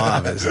About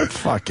Bob is a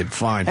fucking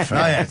fine film.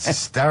 Oh, yeah, it's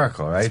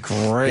hysterical, right? It's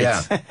great.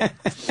 Yeah.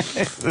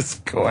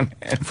 This corn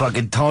hand.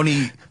 Fucking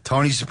Tony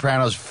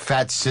Soprano's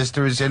fat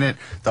sister is in it.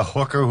 The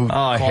hooker who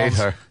I hate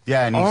her.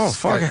 Yeah, and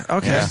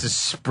okay. He has to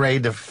spray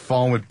the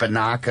phone with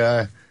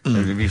Banaka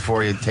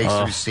before he takes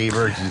the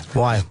receiver.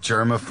 Why?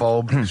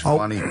 Germaphobe. It's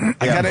funny.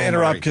 I got to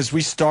interrupt because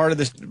we started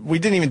this. We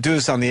didn't even do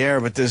this on the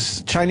air, but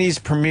this Chinese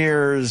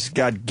Premier's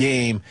got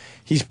game.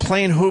 He's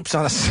playing hoops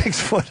on a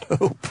 6-foot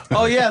hoop.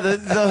 Oh yeah, the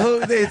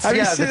hoop. It's,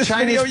 the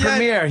Chinese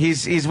Premier. Yet?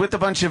 He's with a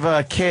bunch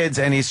of kids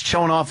and he's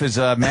showing off his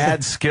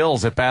mad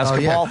skills at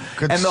basketball.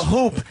 And the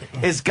hoop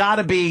has got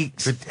to be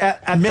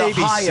at maybe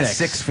the highest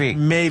 6 feet.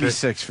 Maybe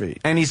 6 feet.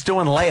 And he's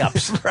doing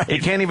layups. Right. He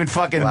can't even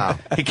fucking. Wow.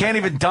 He can't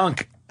even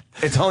dunk.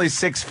 It's only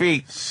 6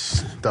 feet.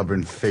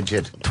 Stubborn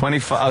fidget.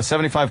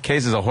 75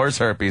 cases of horse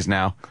herpes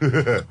now.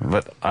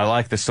 But I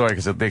like the story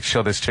because they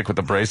show this chick with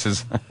the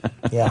braces.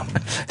 Yeah.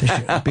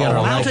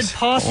 Mounted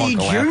Posse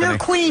Uncle Junior Anthony.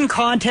 Queen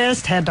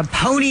contest had to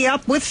pony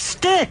up with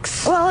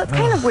sticks. Well, it's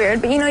kind of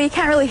weird, but you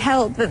can't really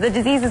help that the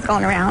disease is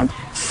going around.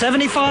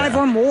 75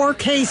 or more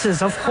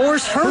cases of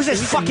horse herpes. Who's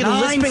this fucking in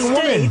 9 lisping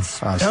woman?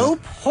 states.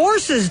 Nope.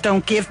 Horses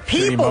don't give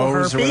people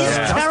Moe's or herpes.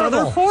 whatever. Tell other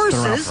They're around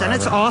horses, and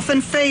it's forever. often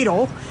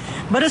fatal.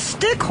 But a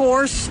stick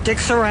horse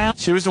sticks around.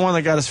 She was the one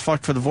that got us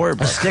fucked for the voyeur.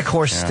 A stick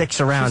horse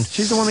sticks around.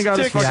 She's the one that got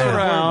us fucked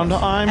around.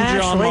 I'm John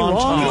Actually, long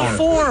Montana.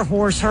 before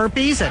horse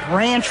herpes at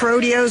ranch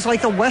rodeos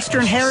like the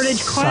Western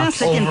Heritage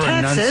Classic in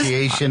Texas.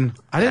 Over-enunciation.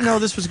 I didn't know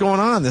this was going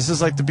on. This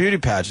is like the beauty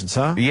pageants,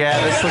 huh?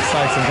 Yeah, this looks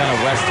like some kind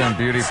of Western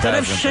beauty Instead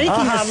of pageant.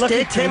 shaking the look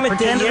stick, at they Timothy.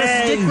 pretend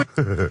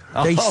the stick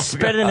was They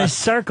spit in a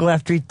circle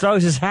after he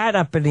throws his hat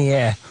up in the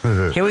air.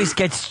 He always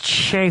gets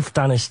chafed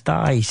on his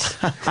thighs.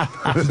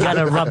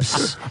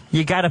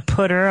 You gotta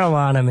put Earl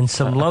on him and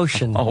some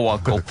lotion. Oh,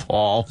 Uncle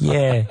Paul.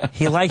 Yeah,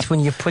 he likes when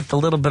you put the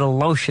little bit of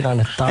lotion on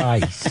the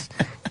thighs.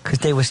 Because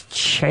they was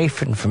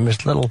chafing from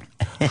his little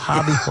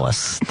hobby horse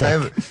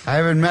stick. I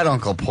haven't met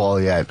Uncle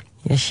Paul yet.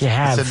 Yes, you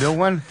have. It's a new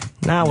one?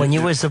 No, when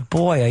you was a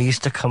boy, I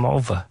used to come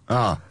over.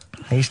 Oh.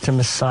 I used to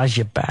massage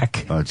your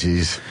back. Oh,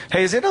 jeez.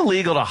 Hey, is it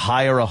illegal to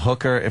hire a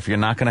hooker if you're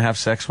not going to have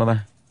sex with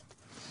her?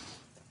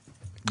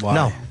 Why?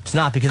 No, it's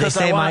not because they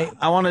say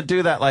I want to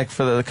do that like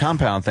for the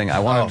compound thing. I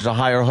wanted to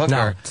hire a hooker,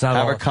 No, it's not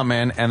have all. her come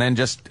in, and then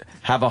just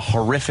have a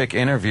horrific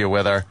interview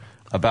with her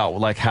about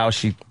like how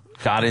she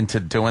got into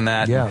doing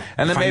that. Yeah.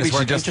 And then Find maybe this she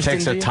work just interesting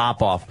takes to her you?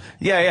 top off.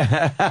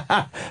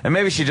 Yeah. And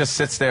maybe she just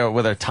sits there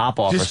with her top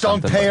off Just or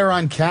don't something. pay her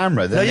on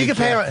camera. Then No, you they can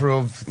pay can't her-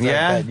 prove that,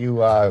 Yeah. that you.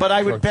 But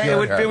I would pay.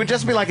 procured her. It would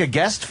just be like a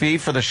guest fee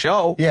for the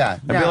show. Yeah,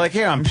 I'd yeah. be like,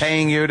 here, I'm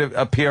paying you to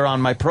appear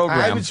on my program.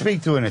 I would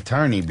speak to an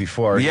attorney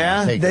before.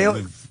 Yeah? Take They-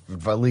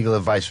 legal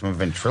advice from a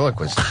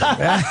ventriloquist.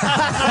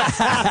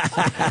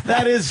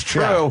 That is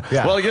true.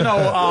 Yeah. Well,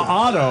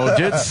 Otto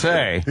did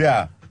say.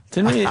 Yeah.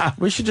 Didn't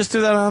we should just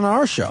do that on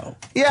our show.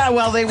 Yeah,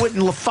 well, they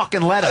wouldn't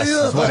fucking let us.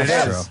 Is what it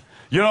is.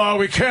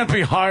 We can't be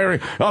hiring.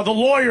 The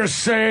lawyers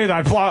say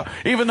that,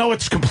 even though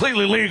it's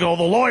completely legal,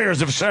 the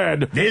lawyers have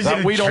said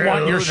that we don't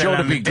want your show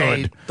to be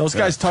good. Those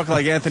guys talk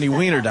like Anthony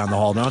Weiner down the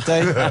hall, don't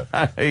they?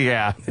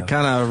 Yeah.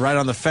 Kind of right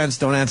on the fence,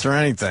 don't answer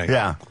anything.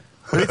 Yeah.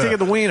 What do you think of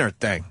the Weiner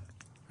thing?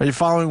 Are you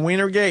following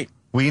Wienergate?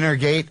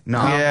 Wienergate? No.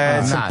 Yeah,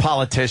 I'm it's some not.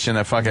 politician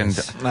that fucking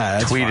that's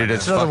tweeted fine. his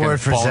It's another fucking word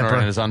for boner zipper.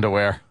 in his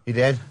underwear. He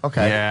did?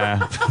 Okay.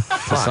 Yeah.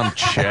 For some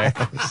chick.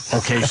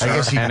 Okay, I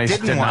guess he And he's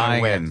didn't want to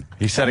denying win. it.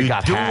 He said he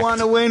got You hacked. do want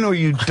to win or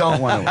you don't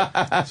want to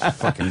win? It's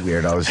fucking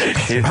weirdos.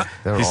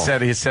 He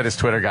said his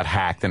Twitter got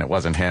hacked and it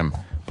wasn't him.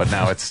 But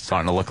now it's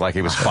starting to look like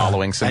he was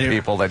following some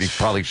people that he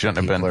probably shouldn't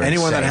have been.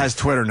 Anyone that insane. has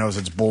Twitter knows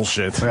it's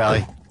bullshit.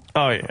 Really?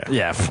 Oh, yeah.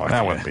 Yeah, fuck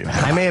That yeah. wouldn't be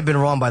I may have been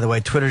wrong, by the way.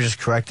 Twitter just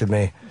corrected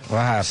me. What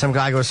happened? Some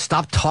guy goes,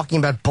 stop talking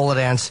about bullet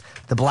ants.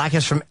 The black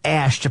is from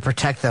ash to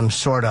protect them,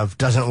 sort of.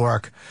 Doesn't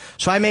work.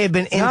 So I may have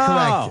been incorrect.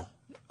 No.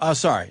 Oh,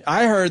 sorry.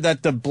 I heard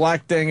that the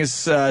black thing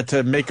is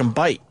to make them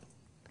bite.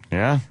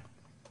 Yeah.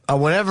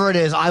 Whatever it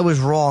is, I was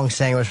wrong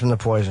saying it was from the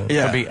poison.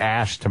 Yeah. Could be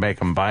ash to make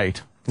him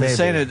bite. They're Maybe.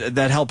 saying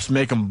that helps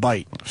make them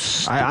bite.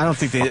 I don't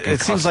think they. Fucking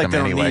It seems like they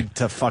custom don't anyway. need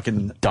to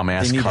fucking.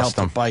 Dumbass They need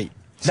custom. help to bite.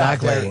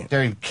 Exactly.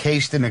 They're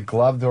encased in a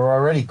glove. They're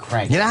already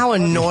cranked. You know how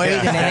annoyed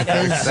an ant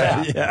is?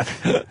 Yeah.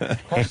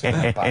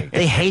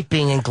 They hate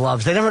being in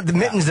gloves. The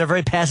mittens, they're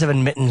very passive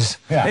in mittens.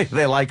 Yeah.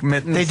 They like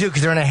mittens. They do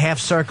because they're in a half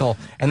circle,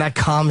 and that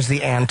calms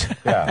the ant.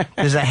 Yeah.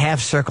 There's a half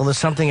circle. There's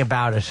something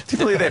about it. Do you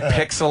believe they're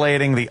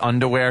pixelating the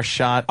underwear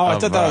shot? Oh, I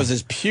of, thought that was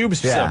his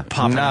pubes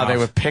popping No, off. they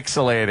were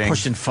pixelating.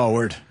 pushing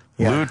forward.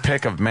 Lewd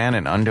pic of man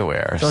in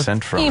underwear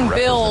sent from Team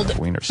build. Representative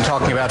Wiener.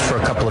 Talking about for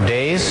a couple of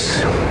days.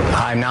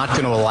 I'm not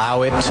going to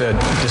allow it to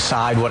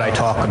decide what I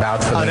talk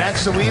about for the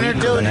next that's the Wiener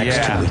week or the dude? next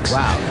Yeah. 2 weeks.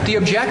 Wow. The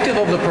objective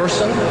of the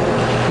person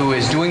who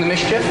is doing the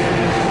mischief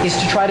is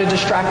to try to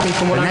distract me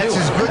from what And I'm that's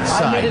doing. his good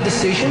I made side. a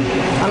decision.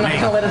 I'm not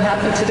going to let it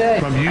happen today.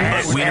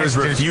 Wiener's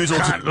refusal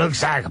to...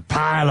 looks like a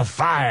pile of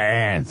fire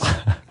ants.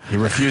 He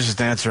refuses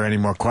to answer any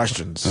more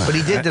questions. But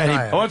he did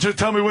deny it. want you to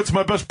tell me what's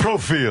my best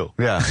profile.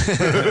 Yeah.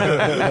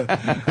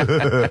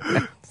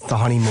 The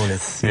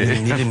honeymooneth. You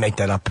didn't make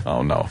that up.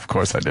 Oh, no, of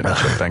course I didn't.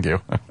 Thank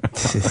you.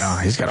 Oh,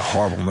 he's got a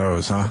horrible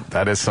nose, huh?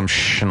 That is some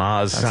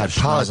schnoz. God,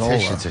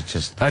 politicians are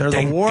just... They're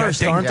the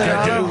worst, aren't they?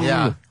 Yeah.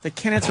 Yeah. They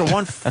can't answer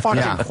one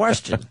fucking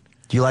question.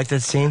 Do you like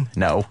that scene?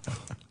 No.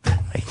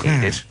 I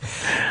hate it.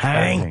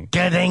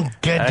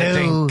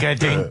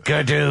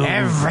 Dink-a-dink-a-doo.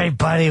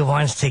 Everybody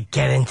wants to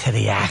get into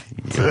the act.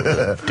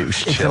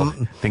 Douche chill.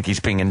 Think he's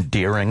being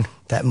endearing.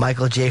 That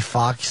Michael J.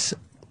 Fox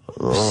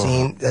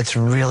scene, that's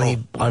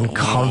really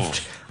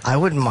uncomfortable. I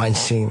wouldn't mind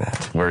seeing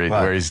that.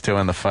 Where he's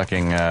doing the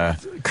fucking...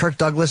 Kirk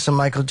Douglas and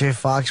Michael J.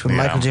 Fox, when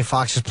Yeah. Michael J.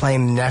 Fox is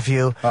playing the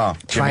nephew, Jimmy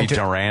trying to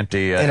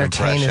Durante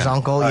entertain his impression.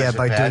 uncle,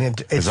 by doing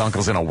it. His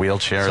uncle's in a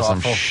wheelchair or It's some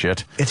awful.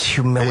 shit. It's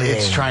humiliating.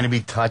 It's trying to be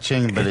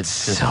touching, but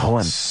it's just so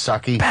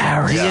sucky.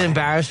 Do you get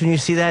embarrassed when you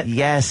see that?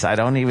 Yes, I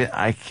don't even...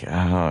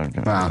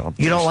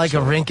 You don't like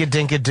a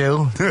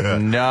rink-a-dink-a-doo?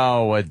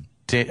 No, I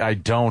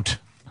don't.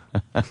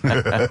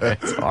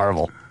 It's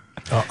horrible.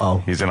 Uh-oh.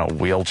 He's in a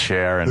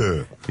wheelchair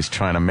and he's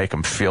trying to make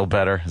him feel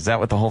better. Is that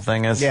what the whole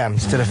thing is? Yeah,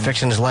 instead of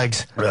fixing his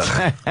legs.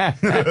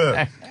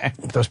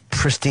 Those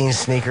pristine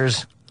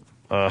sneakers.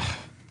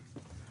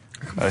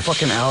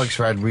 Fucking Alex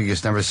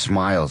Rodriguez never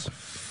smiles.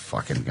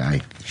 Fucking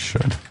guy.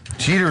 Should.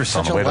 Jeter is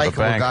On such the a way to the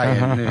likable bank. guy.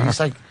 And he's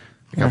like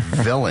a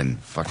villain.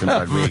 Fucking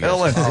Rodriguez.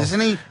 Villain. Isn't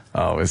he?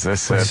 Oh, is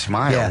this With a it?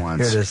 smile Yeah,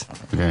 once. here it is.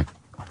 Okay.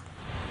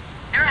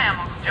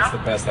 That's the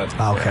best that's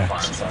Okay.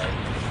 Sorry.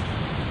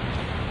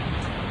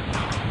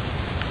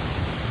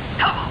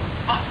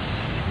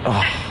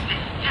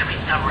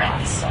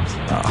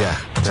 Yeah.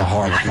 It's a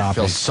horrible copy.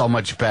 Feels so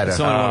much better. It's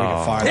the only one we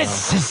can find.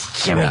 This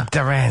is Jimmy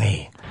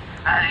Durante.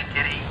 I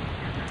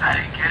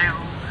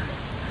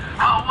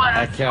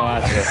can't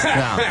watch this.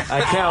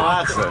 I can't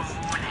watch this.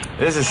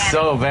 This is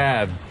so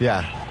bad.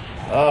 Yeah.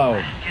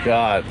 Oh,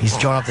 God. He's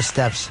going up the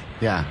steps.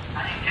 Yeah.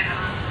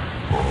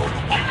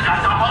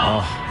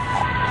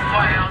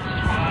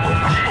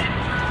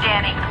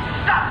 Danny,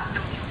 stop.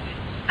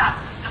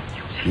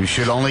 You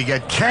should only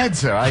get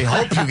cancer. I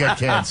hope you get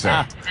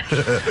cancer.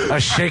 A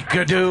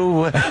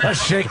shake-a-doo, a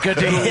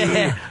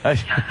shake-a-doo.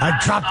 I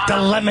dropped the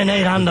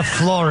lemonade on the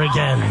floor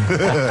again.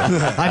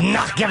 I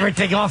knock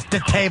everything off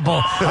the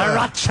table. A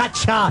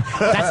ra-cha-cha.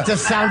 That's the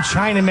sound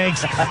China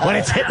makes when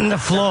it's hitting the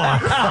floor. A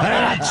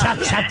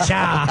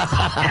ra-cha-cha-cha.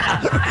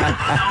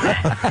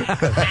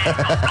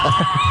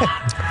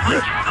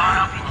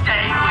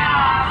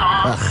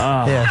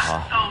 Yes.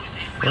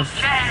 What a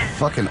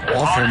fucking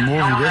awful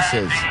movie this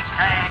is.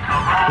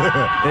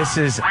 This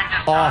is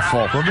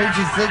awful. What made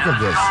you think of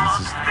this?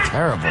 This is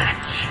terrible.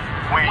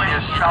 When you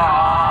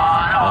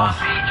start off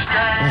each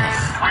day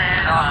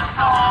with a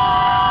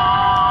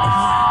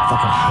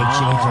Fucking hate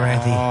Jimmy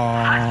Durante.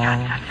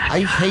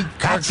 I hate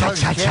Kirk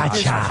Douglas. Can't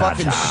this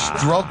fucking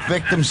stroke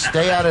victim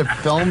stay out of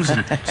films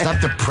and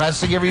stop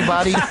depressing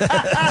everybody?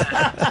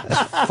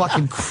 Just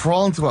fucking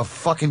crawl into a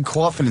fucking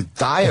coffin and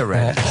die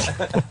already.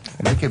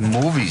 Making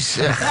movies.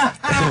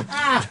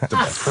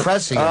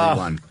 Depressing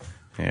everyone.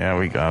 Yeah,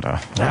 we gotta.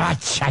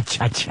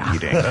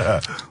 Eating.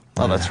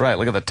 Oh, that's right.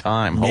 Look at the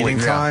time. Meeting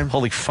time.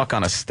 Holy fuck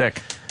on a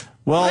stick.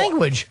 Well,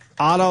 language.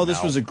 Otto,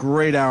 this was a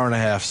great hour and a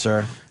half,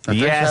 sir.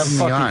 Yes.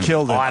 Fucking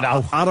killed it.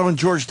 Otto.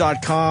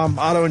 OttoandGeorge.com.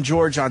 Otto and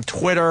George on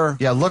Twitter.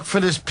 Yeah, look for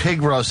this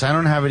pig roast. I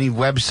don't have any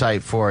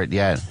website for it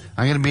yet.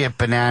 I'm going to be at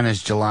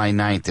Bananas July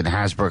 9th in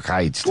Hasbrook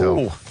Heights, too.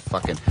 Ooh.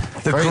 Fucking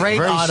The great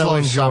Otto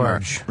and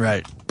George.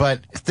 Right.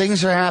 But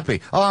things are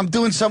happy. Oh, I'm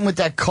doing something with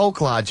that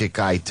Coke Logic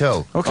guy,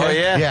 too. Okay. Oh,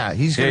 yeah? Yeah,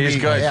 he's going to be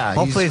good. Yeah,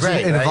 Hopefully he's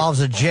great, it right?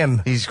 involves a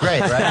gym. He's great,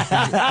 right?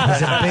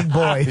 He's a big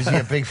boy. Is he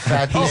a big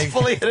fat pig?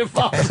 Hopefully it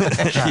involves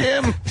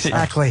Jim.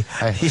 Exactly.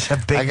 He's a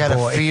big I gotta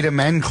boy. feed him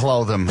and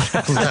clothe him.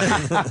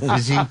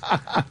 Is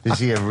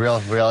he a real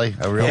He's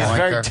wanker?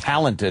 very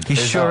talented. He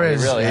sure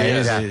is. He really Yeah,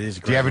 is. yeah.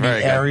 Do you have any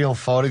Very good. aerial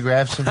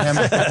photographs of him?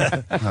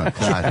 Oh,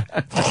 God.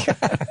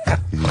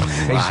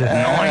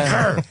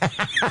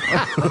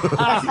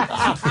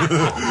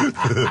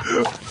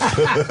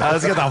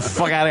 Let's get the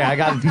fuck out of here. I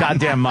got a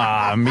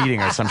goddamn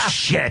meeting or some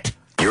shit.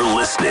 You're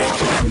listening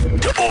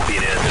to Opie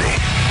and Anthony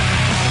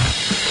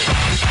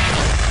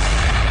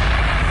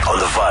on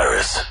the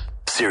Virus,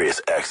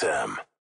 Sirius XM.